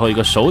肖最后一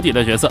个手底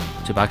的角色，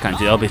这把感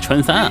觉要被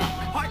穿三啊，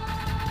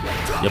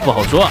也不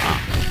好说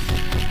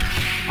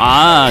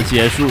啊！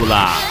结束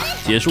了。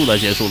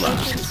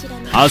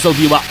好，手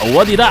比吧，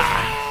我的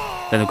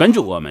大家关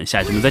注我们，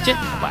下期节目再见，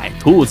拜拜！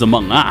兔子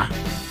猛啊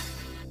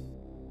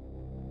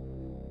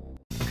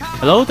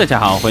 ！Hello， 大家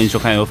好，欢迎收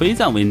看由飞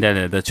将为您带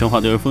来的《拳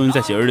皇'XIV风云再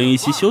起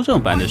2017修正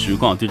版的实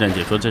况对战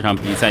解说》。这场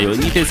比赛由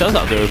逆天小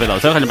小对瑞飞老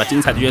肖，看着把精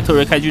彩的约特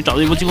瑞开局找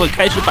到一波机会，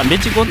开始反边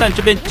进攻，但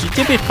这边直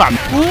接被反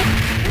扑。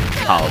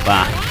好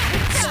吧，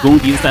攻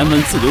敌3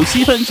分，自留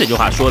7分，这句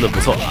话说的不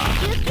错啊。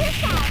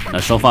那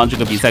双方这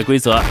个比赛规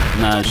则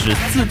那是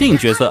自定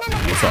角色，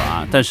没错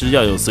啊，但是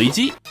要有随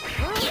机。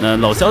那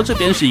老肖这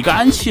边是一个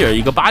安琪儿，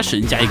一个八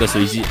神加一个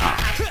随机啊。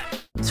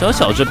小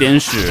小这边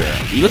是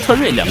一个特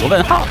瑞2个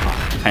问号啊，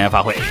看一下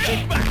发挥。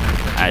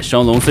哎，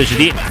升龙碎石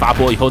地发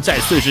波以后再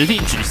碎石地，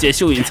直接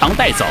秀隐藏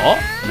带走。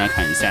那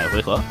看下一回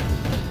合，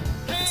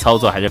操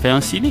作还是非常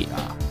犀利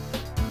啊。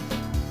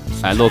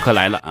哎，洛克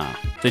来了啊，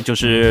这就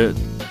是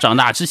长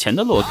大之前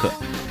的洛克。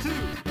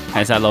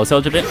看一下老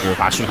肖这边二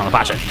发出场的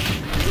八神。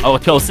哦，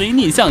跳 C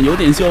逆向有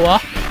点秀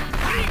啊！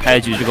开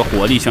局这个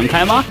火力全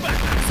开吗？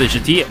碎石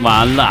踢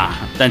完了，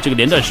但这个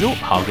连段失误，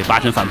好给八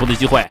神反扑的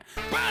机会。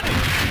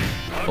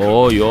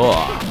哦哟，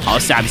好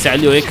下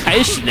 6A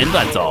开始连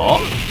段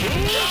走，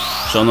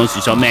双龙取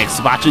消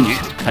Max 8之女，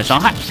看伤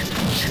害。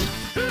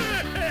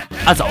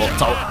啊走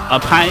啊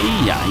拍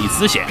呀，一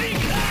丝血，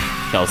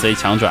跳 C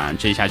强转，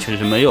这一下确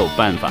实没有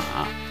办法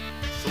啊。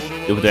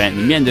对不对？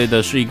你面对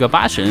的是一个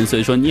八神，所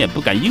以说你也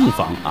不敢硬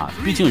防啊，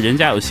毕竟人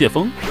家有谢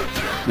风。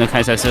那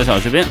看一下小小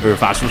这边二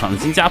发出场的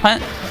金加潘，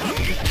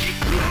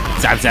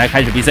加不加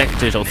开始 BC，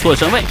 这手错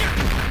身位，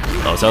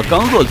老肖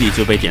刚落地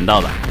就被点到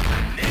了，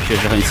确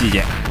实很细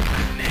节。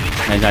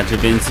看一下这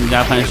边金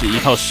加潘是一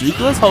套十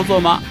哥操作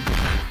吗？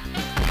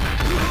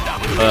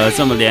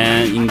这么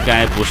连应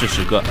该不是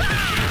十哥，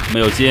没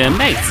有接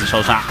Max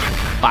烧杀，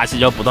霸气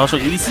要补到剩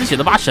一丝血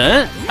的八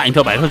神，大一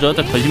票百合折，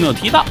但可惜没有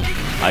踢到。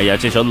哎呀，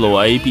这手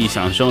裸 AB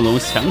想升龙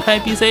强开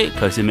BC，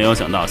 可惜没有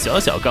想到小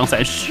小刚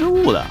才失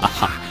误了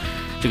啊！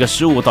这个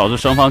失误导致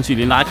双方距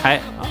离拉开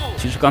啊。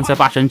其实刚才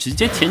八神直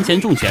接前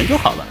中前就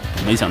好了，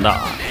没想到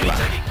啊，对吧？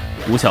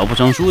无巧不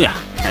成书呀！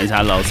看一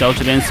下老肖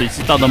这边随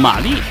机到的玛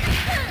丽，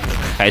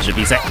开始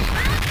BC，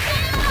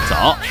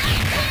 走，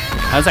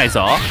还再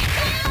走，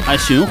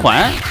循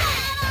环，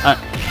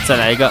再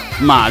来一个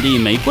玛丽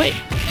玫瑰，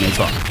没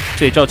错，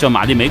这招叫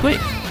玛丽玫瑰。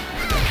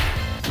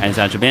看一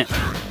下这边。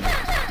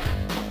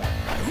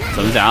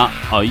怎么讲？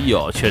哎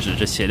呦，确实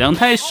这血量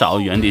太少，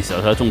原地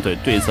小跳重腿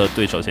对侧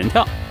对手前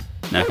跳。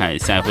来看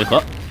下一回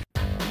合，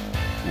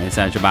看一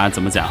下这把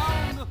怎么讲？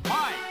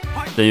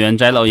镇元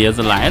斋老爷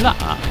子来了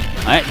啊！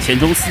哎，前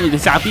中4个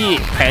下臂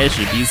开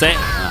始 BC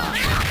啊！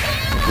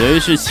由于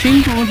是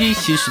轻攻击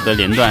起始的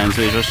连段，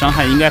所以说伤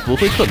害应该不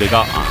会特别高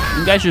啊，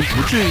应该是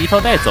不至于一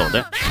套带走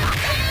的。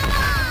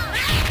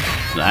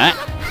来，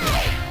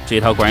这一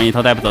套果然一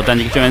套带不走，但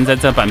这个支援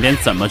在板边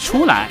怎么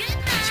出来？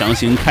强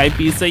行开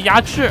BC 压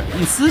制，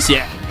一丝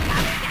血。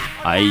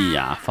哎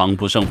呀，防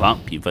不胜防，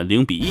比分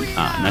0-1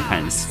啊。那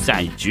看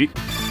下一局。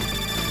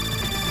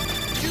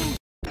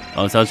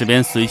老肖这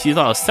边随机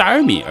到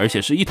塞米，而且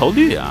是一头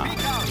绿啊，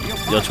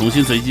要重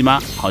新随机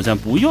吗？好像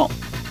不用。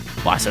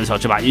哇，小小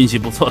这把运气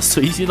不错，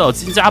随机到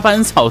金家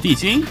班草地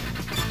精。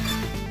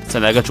再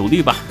来个主力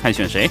吧，看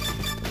选谁？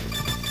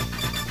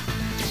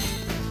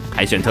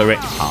还选特瑞，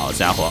好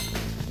家伙！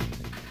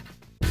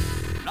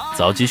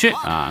早继续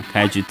啊，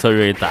开局特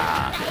瑞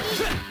打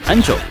安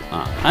九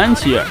啊，安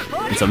琪尔，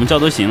怎么叫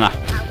都行啊。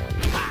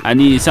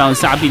逆向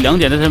下臂2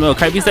点，但是没有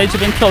开 BC， 这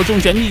边跳重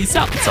拳逆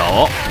向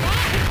走。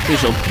对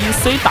手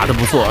BC 打得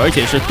不错，而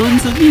且是蹲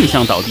姿逆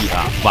向倒地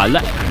啊！完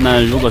了，那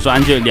如果说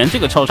安吉尔连这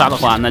个超杀的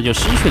话，那就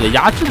失去了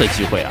压制的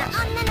机会啊。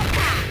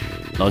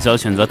老肖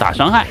选择打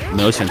伤害，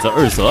没有选择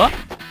2则，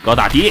高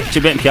打低，这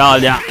边漂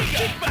亮。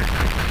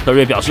特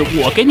瑞表示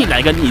我给你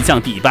来个逆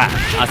向底半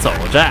啊，走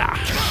着，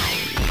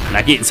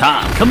来给你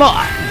唱 ，Come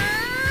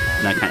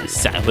on！ 来看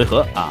下一回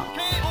合啊，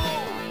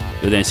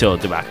有点秀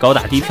对吧？高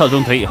打低跳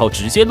中腿以后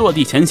直接落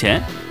地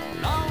前。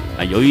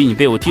由于你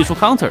被我踢出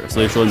counter，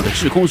 所以说你的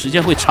滞空时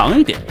间会长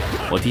一点。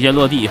我提前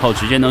落地以后，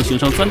直接能形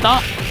成钻裆。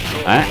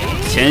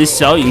前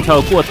小影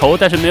跳过头，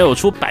但是没有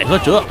出百合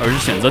折，而是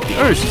选择第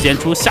2时间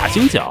出下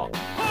倾角，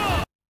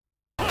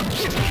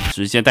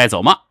直接带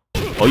走吗？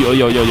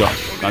有，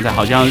刚才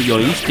好像有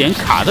一点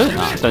卡顿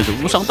啊，但是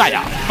无伤大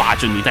雅，把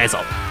这女带走。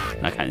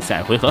来看下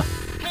一回合。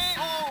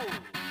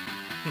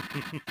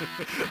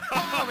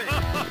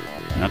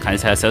那看一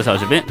下小小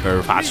这边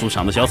耳发出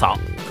场的小草。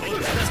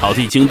草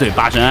地精对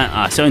八神安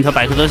啊，小影条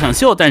百合折想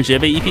秀，但直接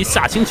被一匹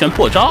下倾拳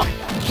破招。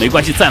没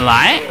关系，再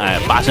来。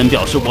八神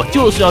表示我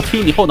就是要踢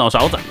你后脑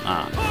勺子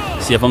啊！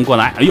谢风过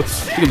来，哎呦，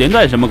这个连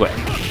段什么鬼？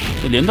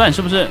这连段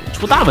是不是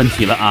出大问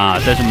题了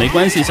啊？但是没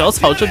关系，小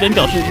草这边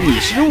表示你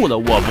失误了，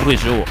我不会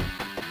失误，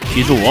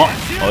踢住我！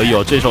哎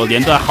呦，这手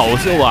连段好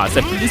秀啊，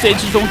在 BC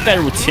之中带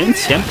入前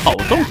跑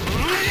动，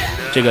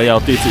这个要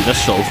对自己的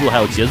手速还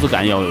有节奏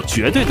感要有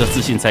绝对的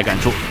自信才敢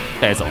出，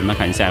带走。那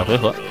看下一回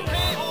合。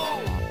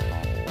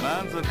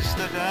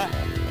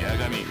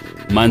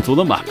满足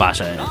了吗？八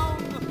神。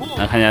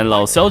那看见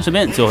老肖这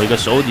边最后一个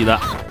手底的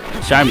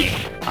12米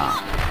啊，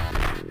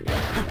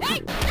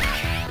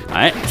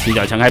轻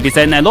脚强开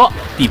BC 奈落，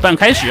底半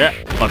开始，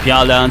哇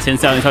漂亮！前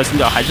下一条轻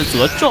脚还是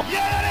则中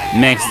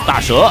 ，Max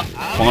大蛇，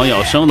黄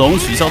咬升龙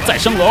取消再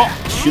升龙，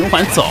循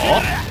环走，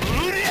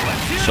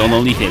升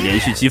龙力铁连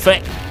续击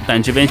飞。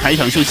但这边还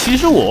想秀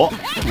75，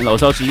老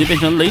肖直接变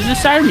成雷之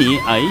12米，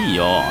哎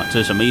呦，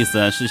这什么意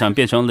思？是想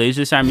变成雷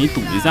之12米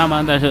赌一下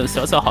吗？但是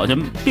小小好像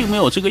并没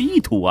有这个意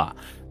图啊，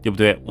对不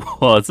对？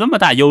我这么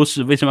大优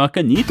势，为什么要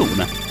跟你赌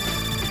呢？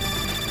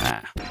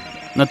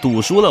那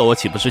赌输了我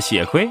岂不是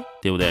血亏？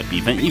对不对？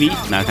比分1-1，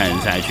那看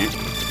下一局。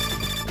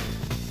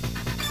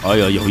哎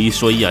呦，有一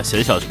说一啊，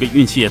小小这个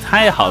运气也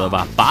太好了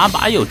吧，把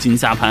把有金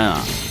下攀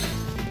啊！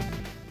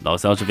老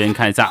肖这边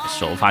看一下，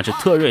首发是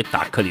特瑞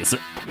打克里斯。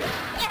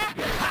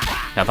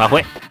下发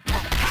挥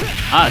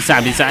啊！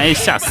下比赛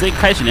下 C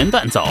开始连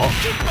段走，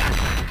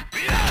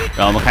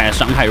让我们看一下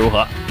伤害如何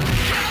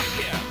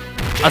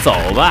啊！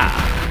走吧，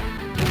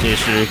这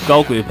是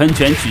高轨喷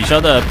泉取消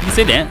的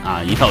BC 连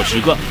啊，一套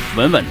10个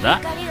稳稳的，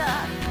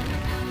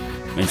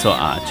没错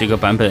啊，这个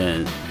版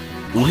本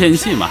无限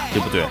系嘛，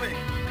对不对？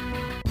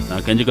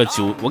那跟这个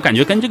我感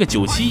觉跟这个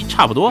97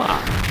差不多啊。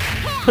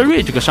特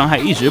瑞这个伤害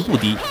一直不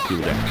低，对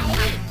不对？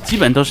基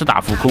本都是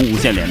打浮空无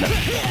限连的。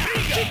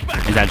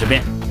看一下这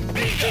边。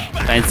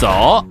带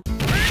走，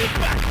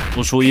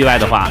不出意外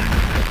的话，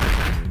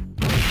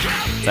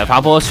再发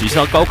波取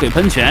消高轨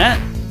喷泉，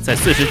再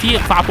碎石踢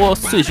发波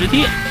碎石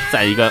踢，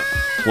再一个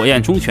火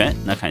焰冲拳。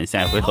那看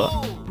下一回合，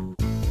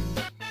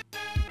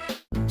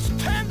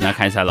那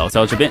看一下老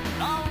肖这边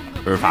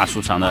二发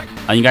出场的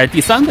啊，应该是第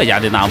3个雅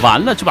典娜。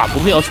完了，这把不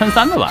会要穿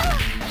3了吧？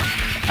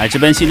这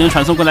边心灵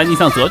传送过来逆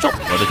向则中，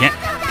我的天！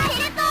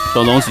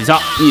升龙取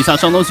消，逆向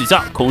升龙取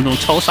消，空中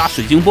超杀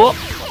水晶波。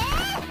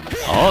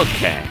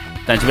OK。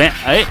但这边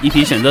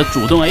EP 选择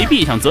主动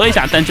AB 想择一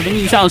下，但这边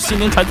逆向心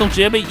灵传送直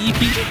接被EP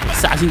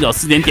下倾角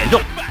4点点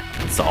中，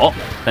走。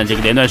但这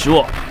个连段失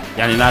误，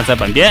雅典娜在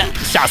板边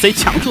下 C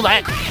抢出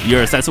来，1、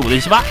2、3、4、5、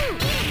6、7、8，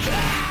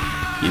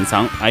隐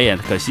藏。哎呀，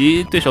可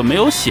惜对手没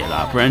有血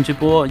了，不然这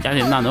波雅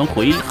典娜能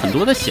回很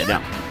多的血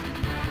量。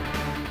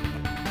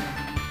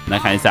来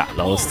看一下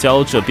老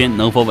肖这边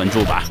能否稳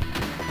住吧。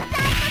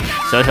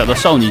小小的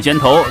少女肩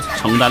头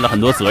承担了很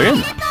多责任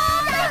的，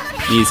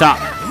逆向。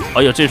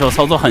哎呦，这手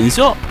操作很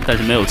秀，但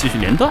是没有继续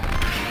连段，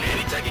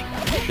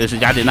这是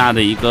雅典娜的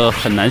一个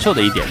很难受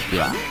的一点，对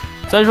吧？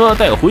虽然说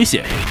带有回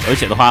血，而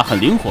且的话很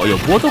灵活有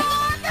波动，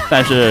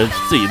但是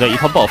自己的一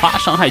套爆发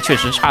伤害确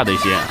实差了一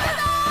些。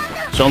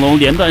升龙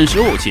连段失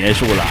误结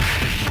束了，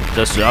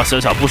这时要小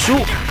小不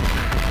输，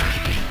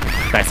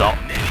带走，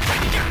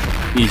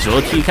一球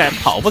踢开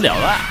跑不了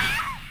了，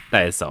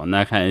带走。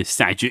那看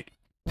下一局。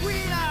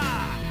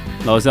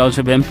老肖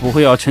这边不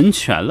会要成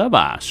全了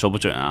吧？说不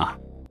准啊。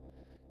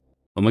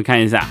我们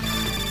看一下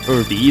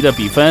2比1的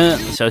比分，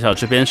小小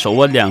这边手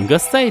握2个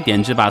赛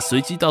点，这把随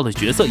机到的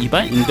角色一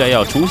般应该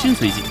要重新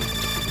随机。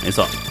没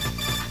错，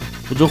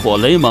不知火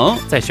雷蒙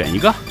再选一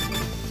个。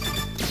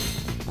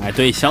哎，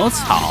对，小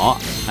草，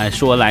哎，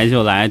说来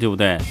就来，对不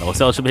对？老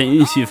肖这边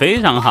运气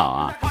非常好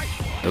啊，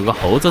有个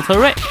猴子特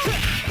瑞，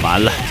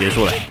完了，结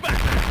束了。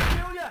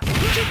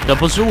这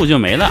不失误就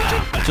没了，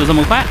就这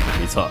么快，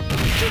没错。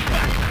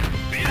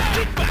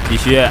继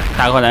续，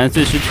大跨栏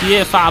最实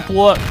踢发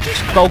波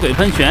高轨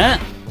喷泉。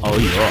哦呦，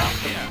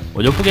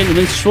我就不给你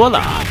们说了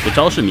啊，不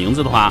招式名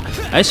字的话，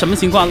哎，什么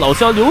情况？老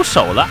肖留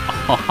手了。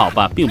哦，好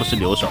吧，并不是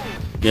留手，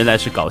原来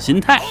是搞心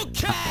态，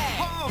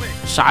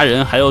杀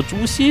人还要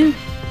诛心，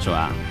是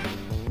吧？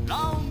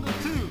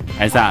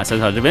艾萨小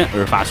小这边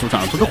耳发出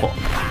场不知火，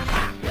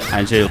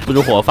看这不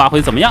知火发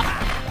挥怎么样？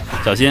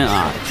小心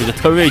啊，这个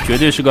特瑞绝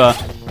对是个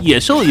野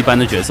兽一般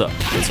的角色，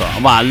没错。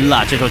完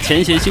了，这手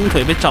前斜星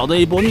腿被找到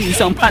一波逆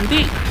向判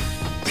定，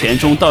前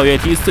冲倒跃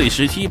踢碎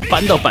石踢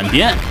搬到板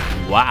边。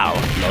哇哦，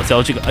老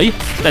肖这个哎，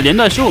但连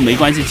段失误没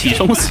关系，起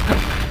冲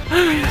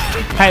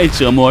太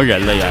折磨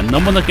人了呀！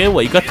能不能给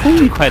我一个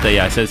痛快的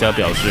呀？小小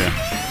表示。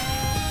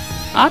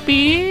阿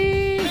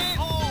比，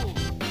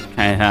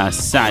看一下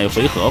下一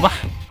回合吧。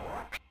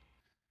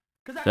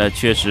这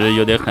确实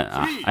有点狠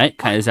啊！哎，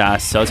看一下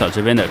小小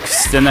这边的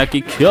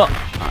SNK Q 啊，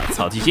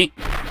草地精。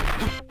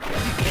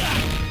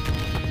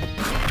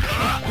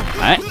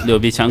哎，6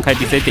臂强开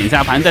BC 点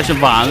下盘，但是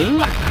完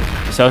了，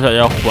小小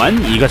要还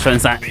你一个穿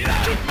3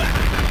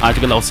啊！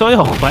这个老肖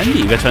要还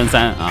你一个穿3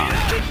啊！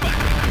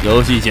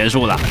游戏结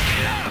束了。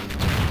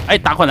哎，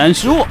大跨栏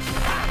失误，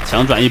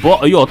强转一波，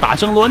哎呦，打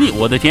正罗逆，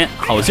我的天，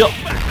好秀！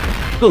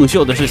更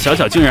秀的是小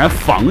小竟然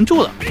防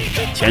住了，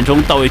前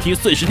冲倒位踢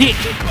碎石踢，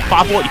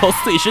发波以后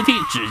碎石踢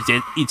直接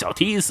一脚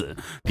踢死，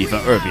比分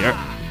2比2。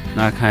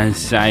那看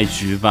下一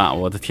局吧，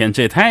我的天，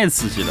这也太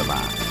刺激了吧！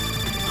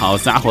好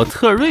家伙，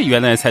特瑞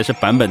原来才是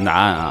版本答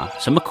案啊，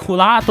什么库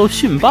拉都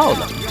逊爆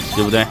了，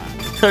对不对？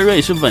特瑞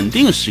是稳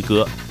定时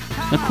割，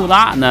那库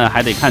拉那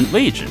还得看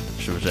位置，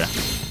是不是？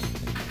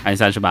看一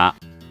下是吧？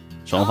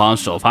双方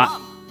首发，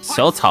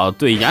小草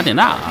对雅典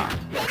娜啊。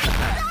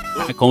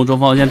空中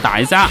防火线打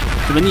一下，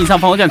这边逆向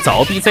防火线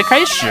早 BC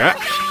开始，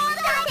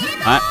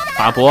哎，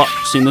发波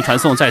新的传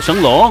送再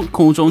升龙，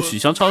空中取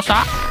消超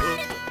杀。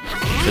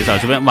小小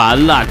这边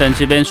完了，但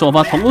这边双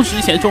方同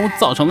时前冲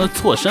造成了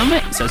错身位，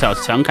小小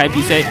强开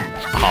BC，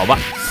 好吧，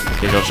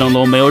这手升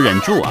龙没有忍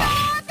住啊。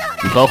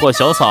你包括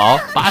小草、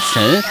八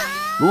神、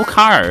卢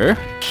卡尔，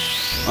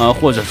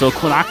或者说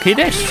库拉 K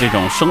Dash 这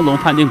种升龙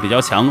判定比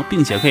较强，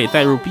并且可以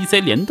带入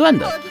BC 连段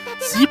的，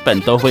基本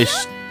都会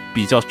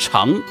比较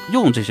常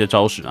用这些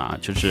招式啊，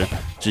就是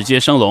直接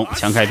升龙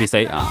强开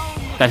BC 啊。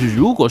但是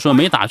如果说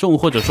没打中，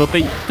或者说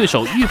被对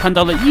手预判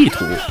到了意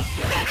图，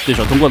对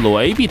手通过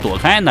裸 AB 躲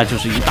开，那就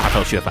是一大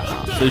套血反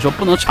啊。所以说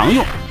不能常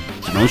用，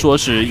只能说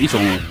是一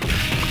种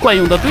惯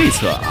用的对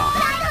策啊。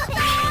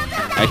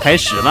来，开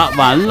始了，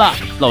完了，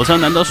老肖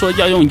难道说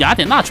要用雅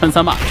典娜穿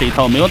3吗？这一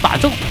套没有打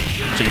中，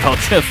这一套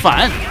却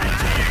反。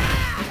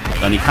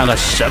让你看看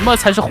什么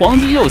才是黄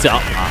金右脚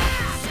啊！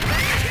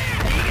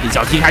一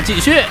脚踢开，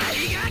继续。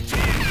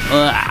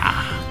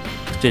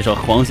这手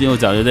黄金右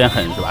脚有点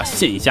狠是吧？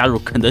现已加入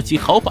肯德基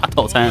豪华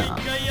套餐啊！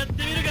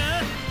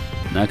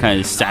来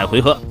看下一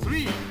回合，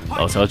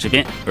老肖这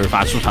边二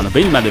发出场的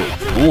贝利曼队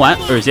红丸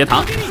2阶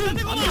堂，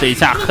这一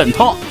下很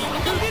痛。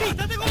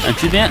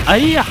这边哎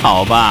呀，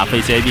好吧，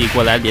被 CB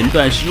过来连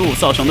段失误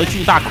造成的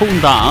巨大空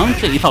档，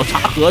这一套插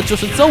合就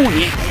是揍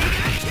你。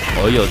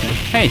哦呦，这个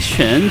泰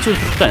拳就是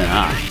狠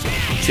啊，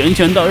拳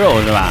拳到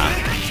肉是吧？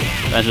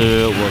但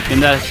是我跟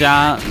大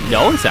家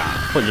聊一下，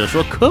或者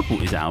说科普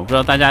一下，我不知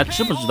道大家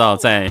知不知道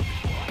在，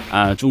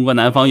中国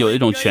南方有一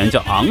种拳叫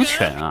昂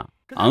拳啊，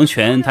昂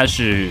拳它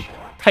是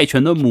泰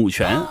拳的母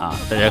拳啊，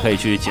大家可以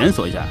去检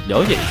索一下，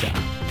了解一下。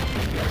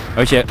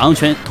而且昂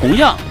拳同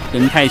样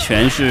跟泰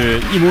拳是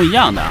一模一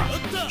样的，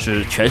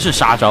全是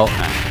杀招。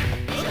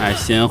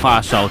闲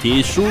话少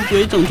提，书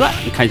归正传，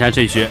看一下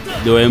这局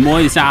，6位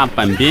摸一下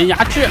板边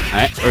压制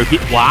，2P，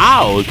 哇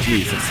哦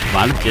 ，Jesus，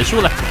 完了，结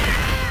束了。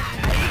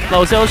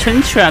老肖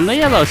成全了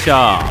呀，老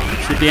肖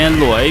这边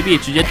裸 AB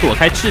直接躲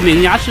开致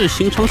命压制，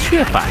形成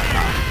血反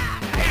啊！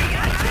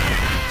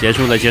结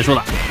束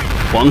了，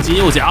黄金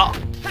右脚，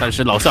但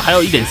是老肖还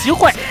有一点机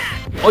会。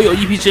哦呦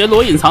，1P 直接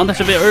裸隐藏，但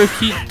是被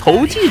2P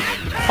投技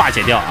化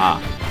解掉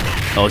啊！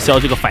老肖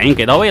这个反应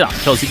给到位了，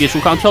跳 CP 舒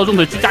康跳中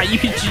腿居加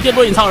1P 直接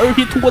裸隐藏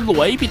，2P 通过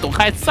裸 AB 躲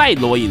开再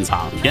裸隐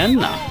藏，天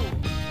哪！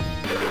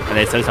看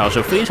来小小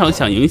是非常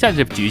想赢下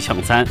这局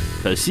抢3，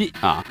可惜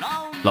啊，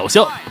老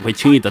肖不会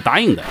轻易的答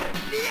应的。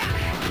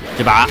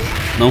这把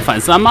能反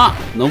3吗？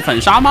能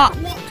反杀吗？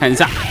看一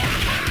下，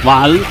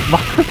完了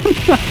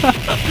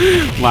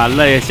完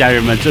了呀，家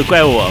人们，这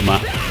怪我吗？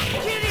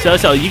小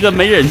小一个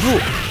没忍住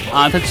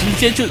啊，他直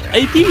接就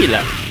AB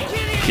了，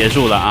结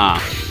束了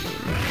啊！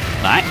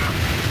来，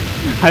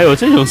还有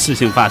这种事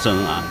情发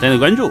生啊！大家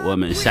关注，我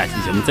们下期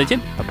节目再见，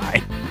拜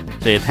拜！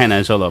这也太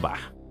难受了吧！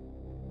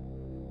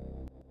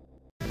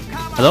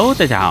 Hello，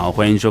 大家好，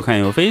欢迎收看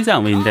由飞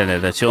将为您带来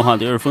的拳皇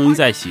第2风云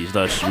再起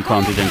的实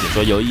况对战解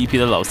说，由1批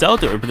的老肖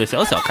对2批的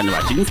小小，看着吧，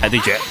精彩对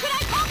决。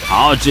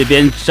好，这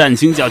边战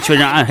青角确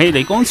认暗黑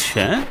雷光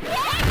拳，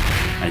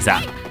看一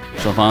下。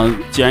双方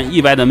竟然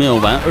意外的没有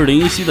玩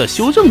2017的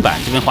修正版，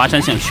这边华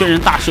山想确认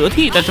大蛇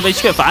替，但是被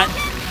确反。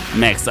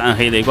Max 暗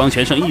黑雷光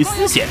拳胜一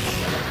丝血。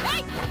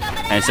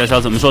哎，小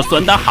小怎么说？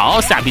酸的好，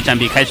下批战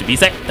币开始比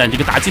赛，但这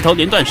个大鸡头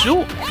连段失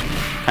误，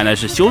看来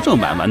是修正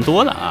版玩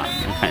多了啊。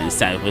我们看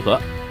下一回合，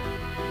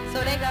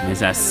看一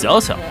下小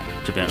小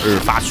这边2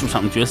发出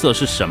场角色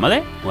是什么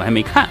嘞？我还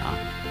没看啊。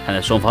看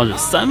来双方是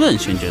3问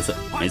选角色，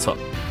没错，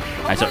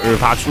还是2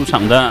发出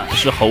场的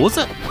是猴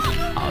子。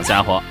好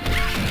家伙！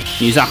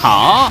逆向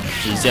好，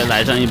直接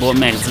来上一波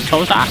Max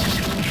超杀。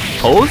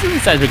猴子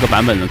在这个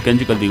版本呢，跟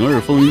这个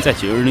02风云再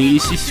起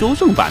2017修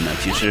正版呢，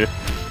其实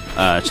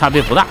差别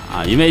不大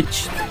啊，因为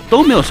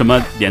都没有什么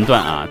连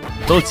段啊，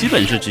都基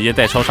本是直接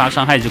带超杀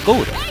伤害就够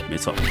的，没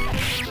错。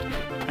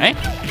哎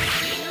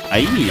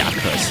呀，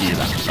可惜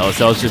了，老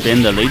肖这边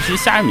的雷之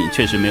虾米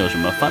确实没有什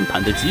么翻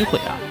盘的机会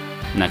啊。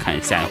那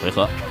看下一回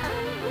合，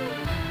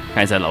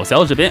看一下老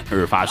肖这边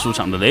2发出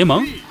场的雷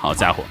蒙，好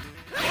家伙！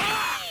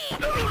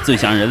最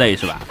强人类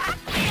是吧？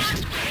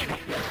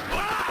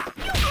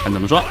看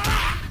怎么说？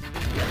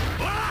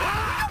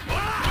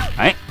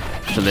哎，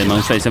这雷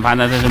蒙率先发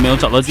难，但是没有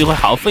找到机会。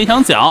好，飞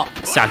翔脚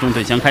下中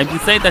腿强开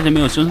BC， 但是没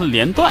有形成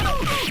连段。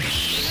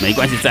没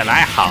关系，再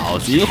来，好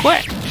机会，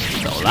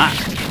走了，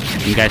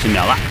应该是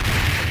秒了。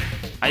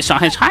哎，伤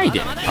害差一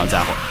点，好家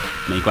伙，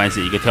没关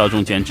系，一个跳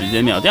中拳直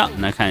接秒掉。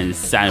来看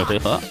下一回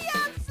合，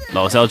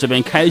老肖这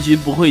边开局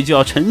不会就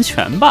要成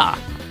拳吧？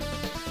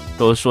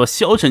都说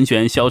肖陈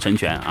全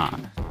啊，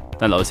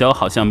但老肖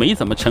好像没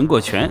怎么成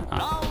过拳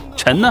啊。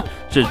陈呢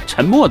是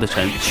沉默的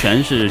陈，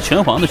拳是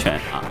拳皇的拳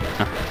啊，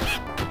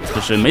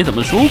就是没怎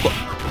么输过。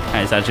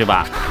看一下这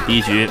把第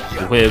一局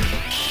不会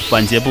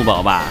晚节不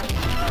保吧？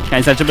看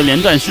一下这边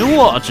连段失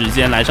误，直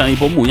接来上一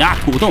波木鸭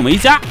土豆没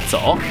加，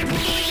走，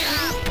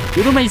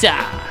土豆没加。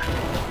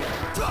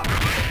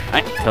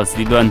哎，跳死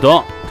地乱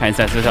动，看一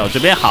下小小这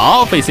边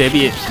好，被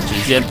CB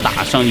直接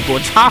打上一波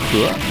插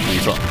合，没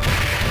错。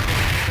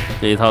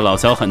这一套老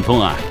肖很痛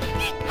啊！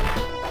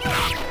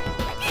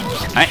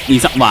哎，逆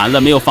向完了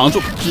没有防住，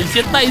直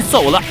接带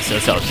走了。小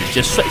小直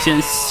接率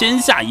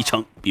先下一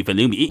城，比分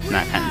0比1。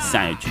那看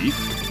下一局。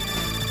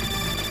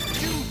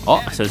哦，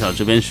小小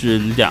这边是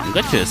2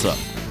个角色，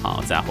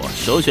好家伙，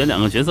首选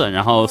2个角色，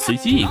然后随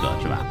机一个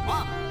是吧？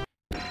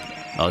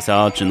老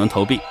肖只能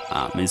投币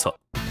啊，没错。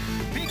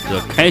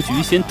这开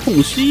局先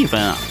痛失1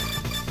分啊，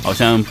好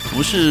像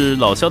不是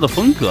老肖的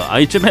风格。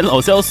哎，这边老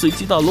肖随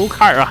机到卢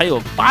卡尔还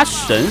有8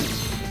神。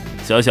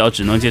小小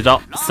只能接招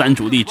，3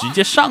主力直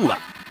接上了。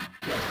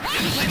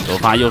首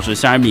发又是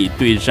夏尔米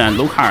对战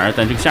卢卡尔，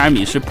但这个夏尔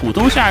米是普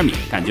通夏尔米，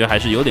感觉还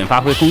是有点发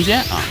挥空间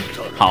啊。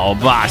好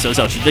吧，小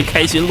小直接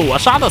开启裸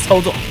杀的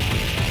操作，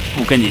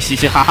不跟你嘻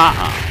嘻哈哈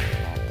啊。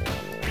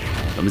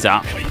怎么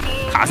讲？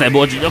卡塞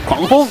波直接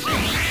狂轰，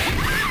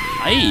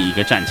哎，一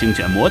个战青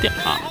卷磨掉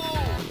啊。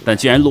但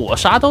既然裸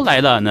杀都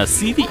来了，那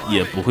CD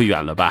也不会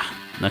远了吧？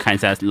那看一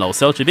下老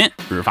肖这边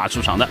2发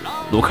出场的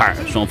卢卡尔，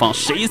双方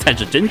谁才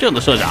是真正的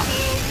社长？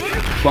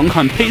光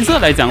看配色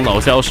来讲，老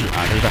肖是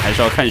啊，但是还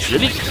是要看实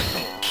力。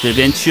这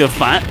边却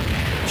反，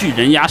巨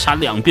人压杀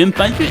2边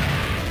搬运，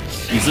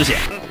一丝血。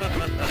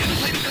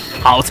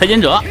好，裁剪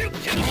者，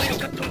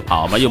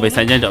好吧，又被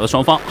裁剪者的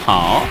双方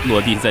好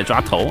落地再抓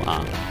头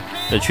啊，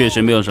这确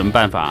实没有什么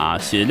办法啊，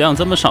血量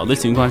这么少的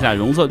情况下，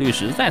容错率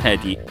实在太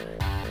低。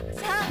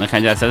那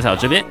看一下小小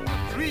这边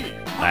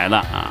来了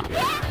啊，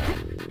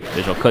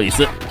对手克里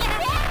斯。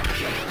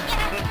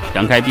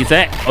杨开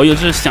BC， 哦呦，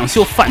这是想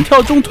秀反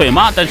跳中腿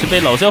吗？但是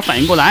被老肖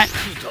反应过来，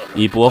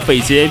一波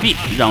废接 AB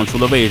让出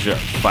了位置，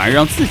反而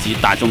让自己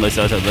打中了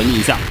小小的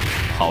逆向，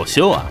好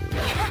秀啊！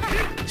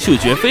嗅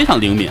觉非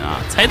常灵敏啊，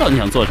猜到你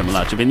想做什么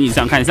了。这边逆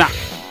向看一下，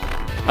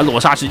啊，裸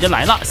杀直接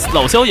来了，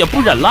老肖也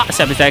不忍了，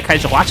下比赛开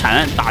始滑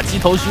铲，打鸡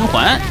头循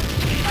环，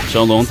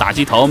升龙打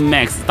鸡头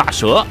 ，Max 大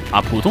蛇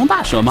啊，普通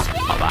大蛇吗？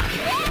好吧，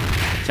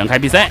想开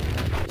BC。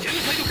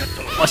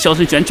哇，肖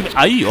申权这边，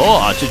哎呦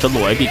啊！这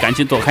裸 AB 赶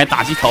紧躲开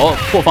打击头，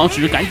破防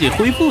时赶紧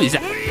恢复一下。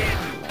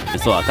没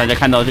错，大家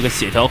看到这个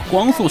血条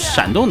光速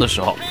闪动的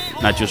时候，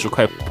那就是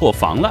快破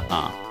防了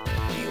啊。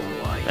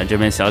但这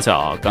边小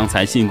小刚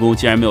才进攻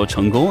竟然没有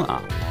成功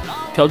啊！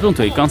跳中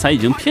腿刚才已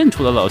经骗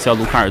出了老肖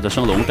卢卡尔的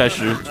升龙，但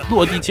是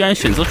落地竟然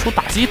选择出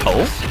打击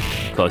头，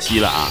可惜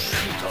了啊！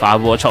发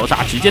波超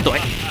杀直接怼，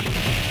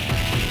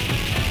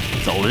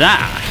走人，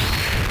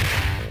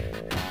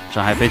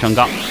伤害非常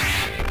高，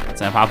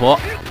再发波。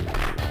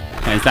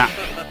看一下，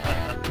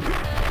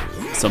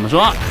怎么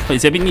说？会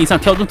斜兵逆向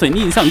跳中腿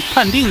逆向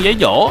判定也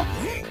有，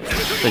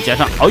再加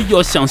上哦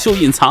呦想秀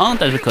隐藏，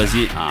但是可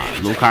惜啊，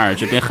卢卡尔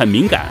这边很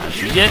敏感，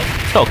直接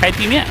跳开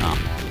地面啊，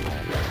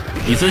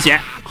一丝血，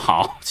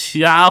好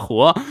家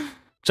伙，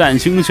战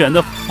青拳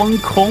的封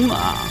空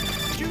啊！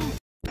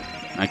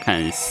来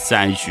看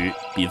下一局，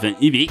比分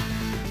1比1，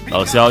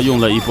老肖用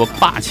了一波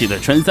霸气的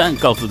穿3，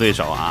告诉对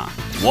手啊，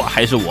我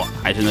还是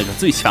那个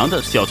最强的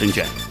肖申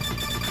拳。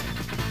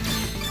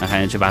那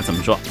看这把怎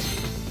么做？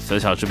小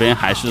小这边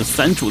还是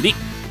3主力。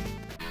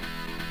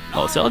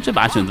老肖这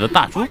把选择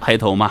大猪排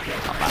头嘛？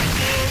好吧，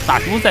大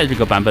猪在这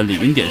个版本里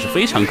晕点是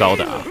非常高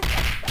的啊。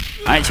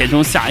哎，先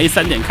从下 A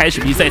 3点开始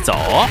比赛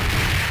走。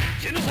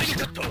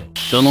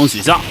升龙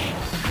取消，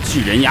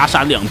巨人压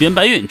杀两边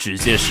搬运，直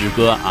接诗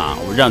歌啊！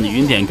我让你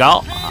晕点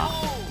高啊！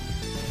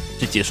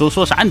这解说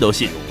说啥你都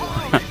信，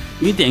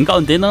晕点高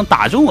你得能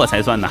打中我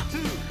才算呢。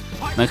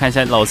那看一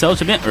下老肖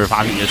这边二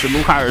发也是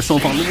卢卡尔，双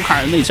方卢卡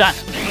尔内战。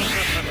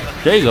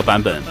这个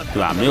版本对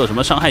吧？没有什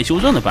么伤害修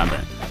正的版本，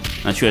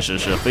那确实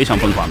是非常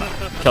疯狂的。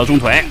跳中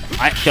腿，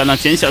哎，漂亮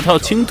前小跳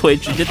轻腿，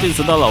直接对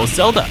刺到老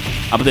肖的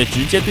啊，不对，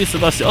直接对刺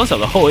到小小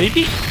的后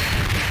AB，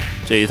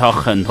 这一套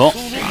很痛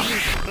啊！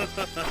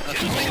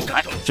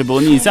哎，这波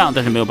逆向，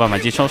但是没有办法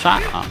接超杀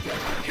啊。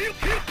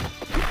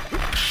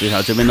至少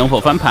这边能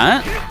否翻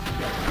盘？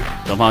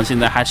双方现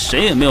在还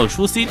谁也没有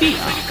出 CD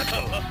啊，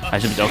还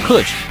是比较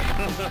克制。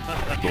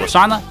躲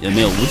杀呢也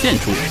没有无限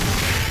出，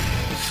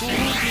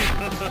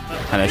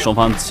看来双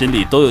方心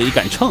里都有一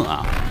杆秤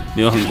啊，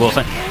没有很过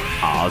分。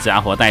好家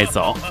伙，带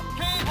走！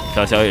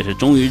小小也是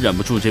终于忍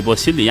不住这波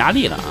心理压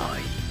力了啊。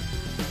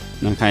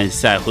那看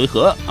下一回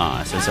合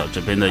啊，小小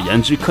这边的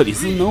颜值克里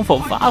斯能否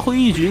发挥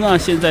一局呢？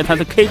现在他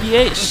的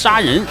KDA 杀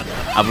人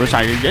啊，不是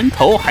杀人，人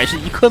头还是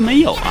一颗没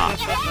有啊，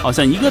好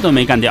像一个都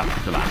没干掉，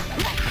是吧？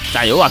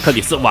加油啊，克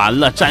里斯！完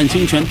了，战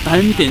清拳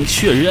单点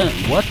确认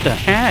 ，What the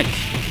heck？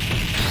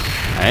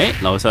 哎，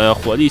老肖要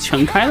火力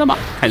全开了吗？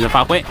看着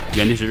发挥，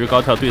原地实施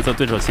高跳对侧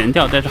对手前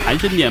跳，但是还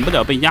是免不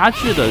了被压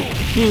制的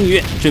命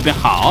运。这边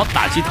好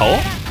打击头，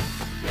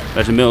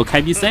但是没有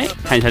开 BC，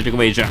 看一下这个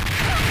位置。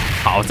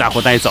好家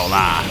伙，带走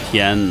了！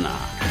天哪，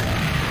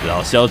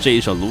老肖这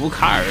一手卢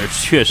卡尔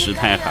确实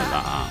太狠了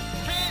啊！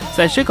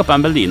在这个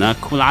版本里呢，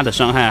库拉的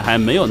伤害还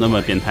没有那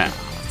么变态啊。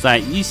在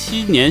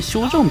17年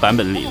修正版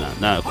本里呢，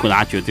那库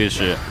拉绝对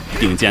是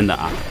顶尖的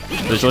啊。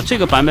所以说这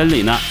个版本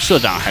里呢，社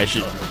长还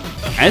是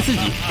S 级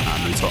啊，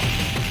没错。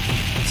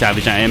下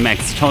一站 MX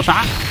超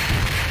杀，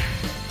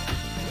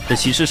这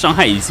其实伤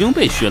害已经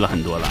被削了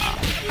很多了啊。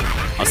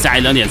好，下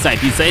一2点再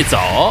BC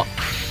走。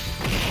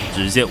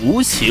直接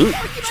无情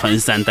穿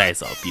3带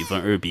走，比分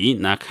2-1。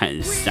那看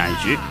下一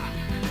局，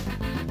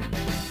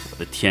我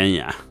的天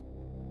呀！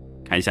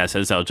看一下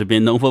小小这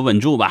边能否稳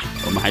住吧。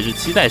我们还是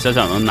期待小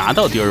小能拿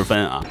到第2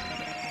分啊！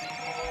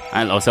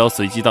哎，老肖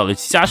随机到了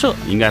7加射，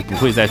应该不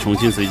会再重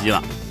新随机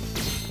了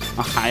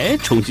啊？还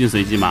重新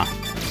随机吗？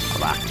好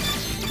吧。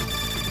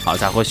好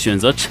家伙，选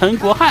择陈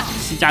国汉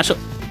7加射，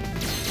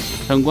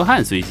陈国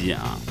汉随机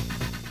啊！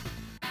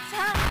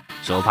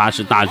首发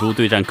是大猪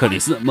对战克里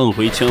斯，梦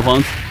回拳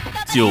皇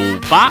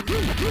98，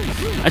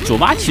哎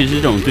，98其实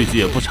这种对局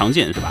也不常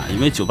见是吧？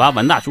因为98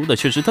玩大猪的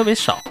确实特别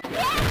少。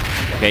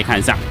可以看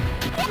一下，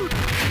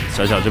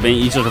小小这边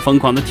依旧是疯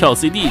狂的跳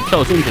CD，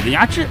 跳中腿的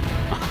压制，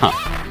啊，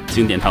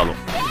经典套路。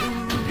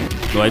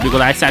左 AB 过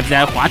来，下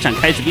BC 滑铲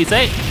开始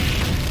BC，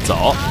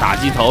 走打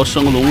击头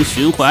升龙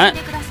循环，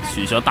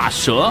取消大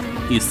蛇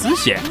一丝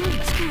血，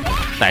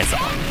带走。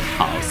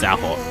好家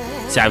伙，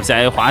下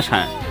BC 滑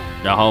铲，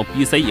然后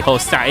BC 以后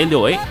下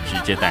A6A 直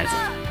接带走。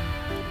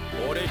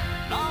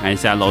看一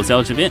下老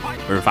肖这边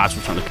二发出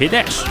场的 K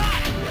Dash，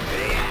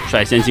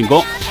 率先进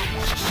攻，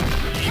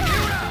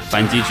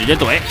反击直接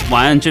怼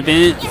完，这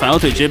边反腰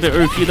腿直接被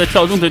2P 的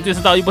跳中腿对刺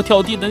到一波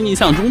跳地的逆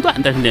向中断，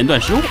但是连段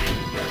失误，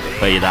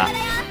可以的，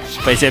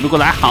被斜背过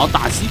来，好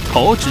打击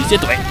头直接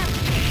怼，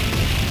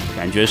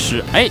感觉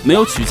是哎没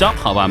有取消，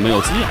好吧，没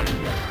有资源，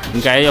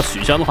应该要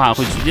取消的话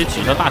会直接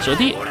取消大蛇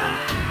地，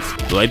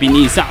左 AB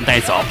逆向带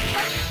走。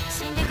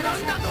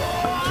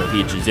蛇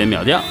体直接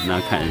秒掉。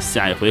那看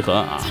下一回合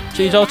啊，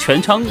这一招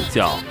全称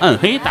叫暗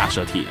黑大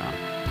蛇体啊，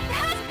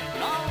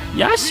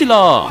亚西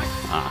喽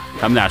啊，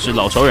他们俩是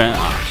老熟人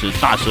啊，是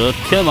大蛇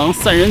天王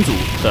3人组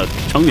的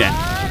成员，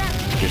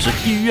也是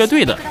地狱乐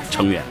队的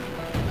成员。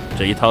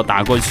这一套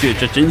打过去，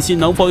这真心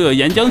能否有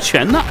岩浆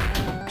拳呢？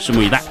拭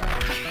目以待。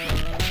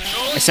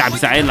下比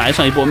赛来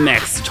上一波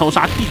Max 超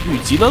杀地狱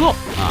极乐洛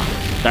啊，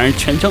当然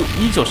全称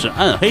依旧是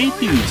暗黑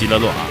地狱极乐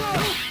洛啊，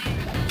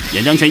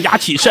岩浆拳压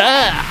起身。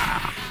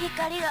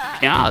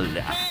漂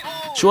亮，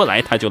说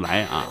来他就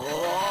来啊！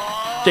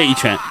这一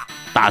拳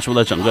打出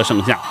了整个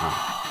胜下啊，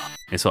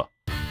没错。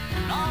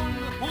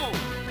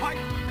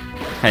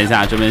看一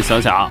下这边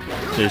小小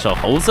这手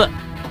猴子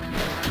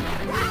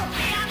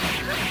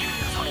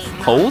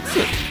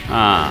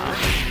啊，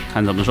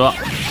看怎么说。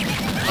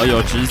哎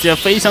呦，直接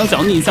飞翔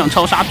脚逆向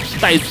超杀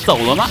带走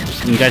了吗？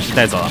应该是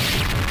带走了。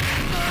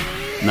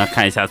那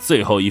看一下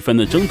最后1分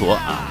的争夺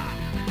啊，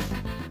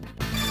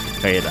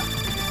可以的。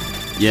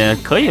也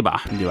可以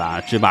吧，对吧？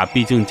这把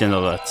毕竟见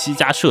到了7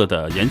加射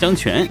的岩浆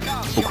拳，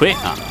不亏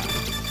啊！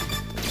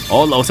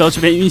哦，老肖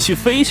这边运气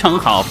非常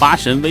好，8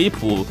神维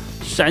普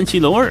山崎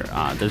龙二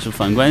啊，但是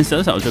反观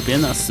小小这边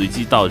呢，随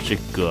机到这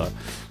个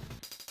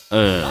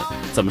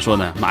怎么说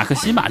呢？马克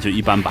西马就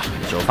一般吧。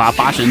首发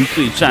8神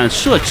对战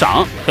社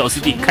长，跳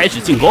CD 开始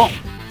进攻，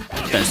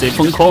但 C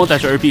封空，但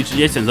是2P 直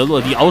接选择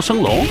落地凹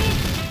升龙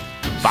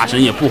，8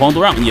神也不遑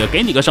多让，也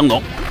给你个升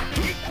龙。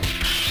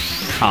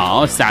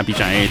好，下臂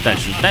斩 A， 但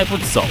是带不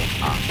走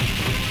啊。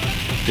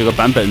这个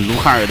版本卢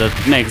卡尔的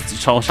Max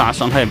超杀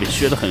伤害被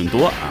削的很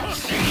多啊，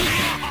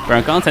不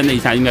然刚才那一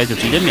下应该就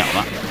直接秒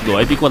了。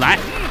裸 AB 过来，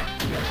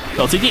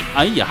到 CD，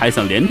 哎呀，还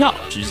想连跳，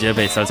直接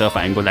被潇潇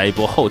反应过来一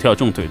波后跳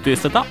重腿对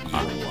射到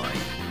啊。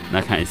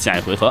来看下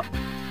一回合，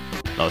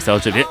老肖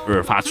这边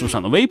日发出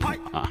场的微普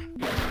啊，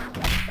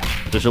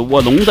这是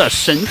卧龙的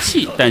神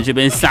器，但这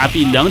边下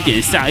臂2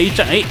点下 A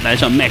战 A 来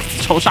上 Max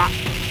超杀，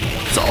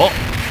走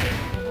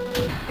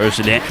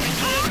，20连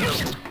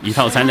，1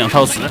套残2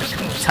套死，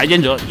裁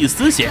剪者一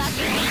丝血，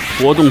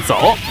波动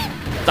走，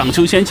荡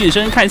秋千近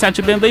身，看一下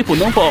这边微普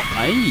能否？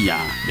哎呀，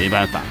没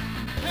办法，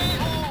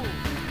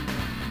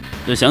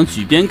这想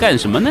举鞭干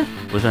什么呢？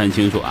不是很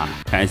清楚啊。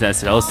看一下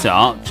小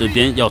小这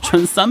边要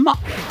穿3吗？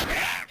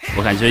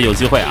我感觉有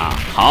机会啊。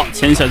好，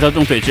前小小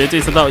重腿直接对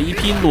策到一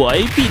匹裸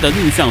AB 的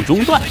逆向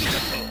中断，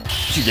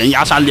巨人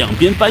压杀两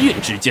边搬运，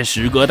直接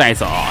10格带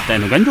走。带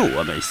动关注，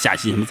我们下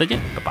期节目再见，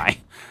拜拜。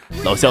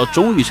老肖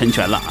终于成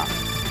全了啊！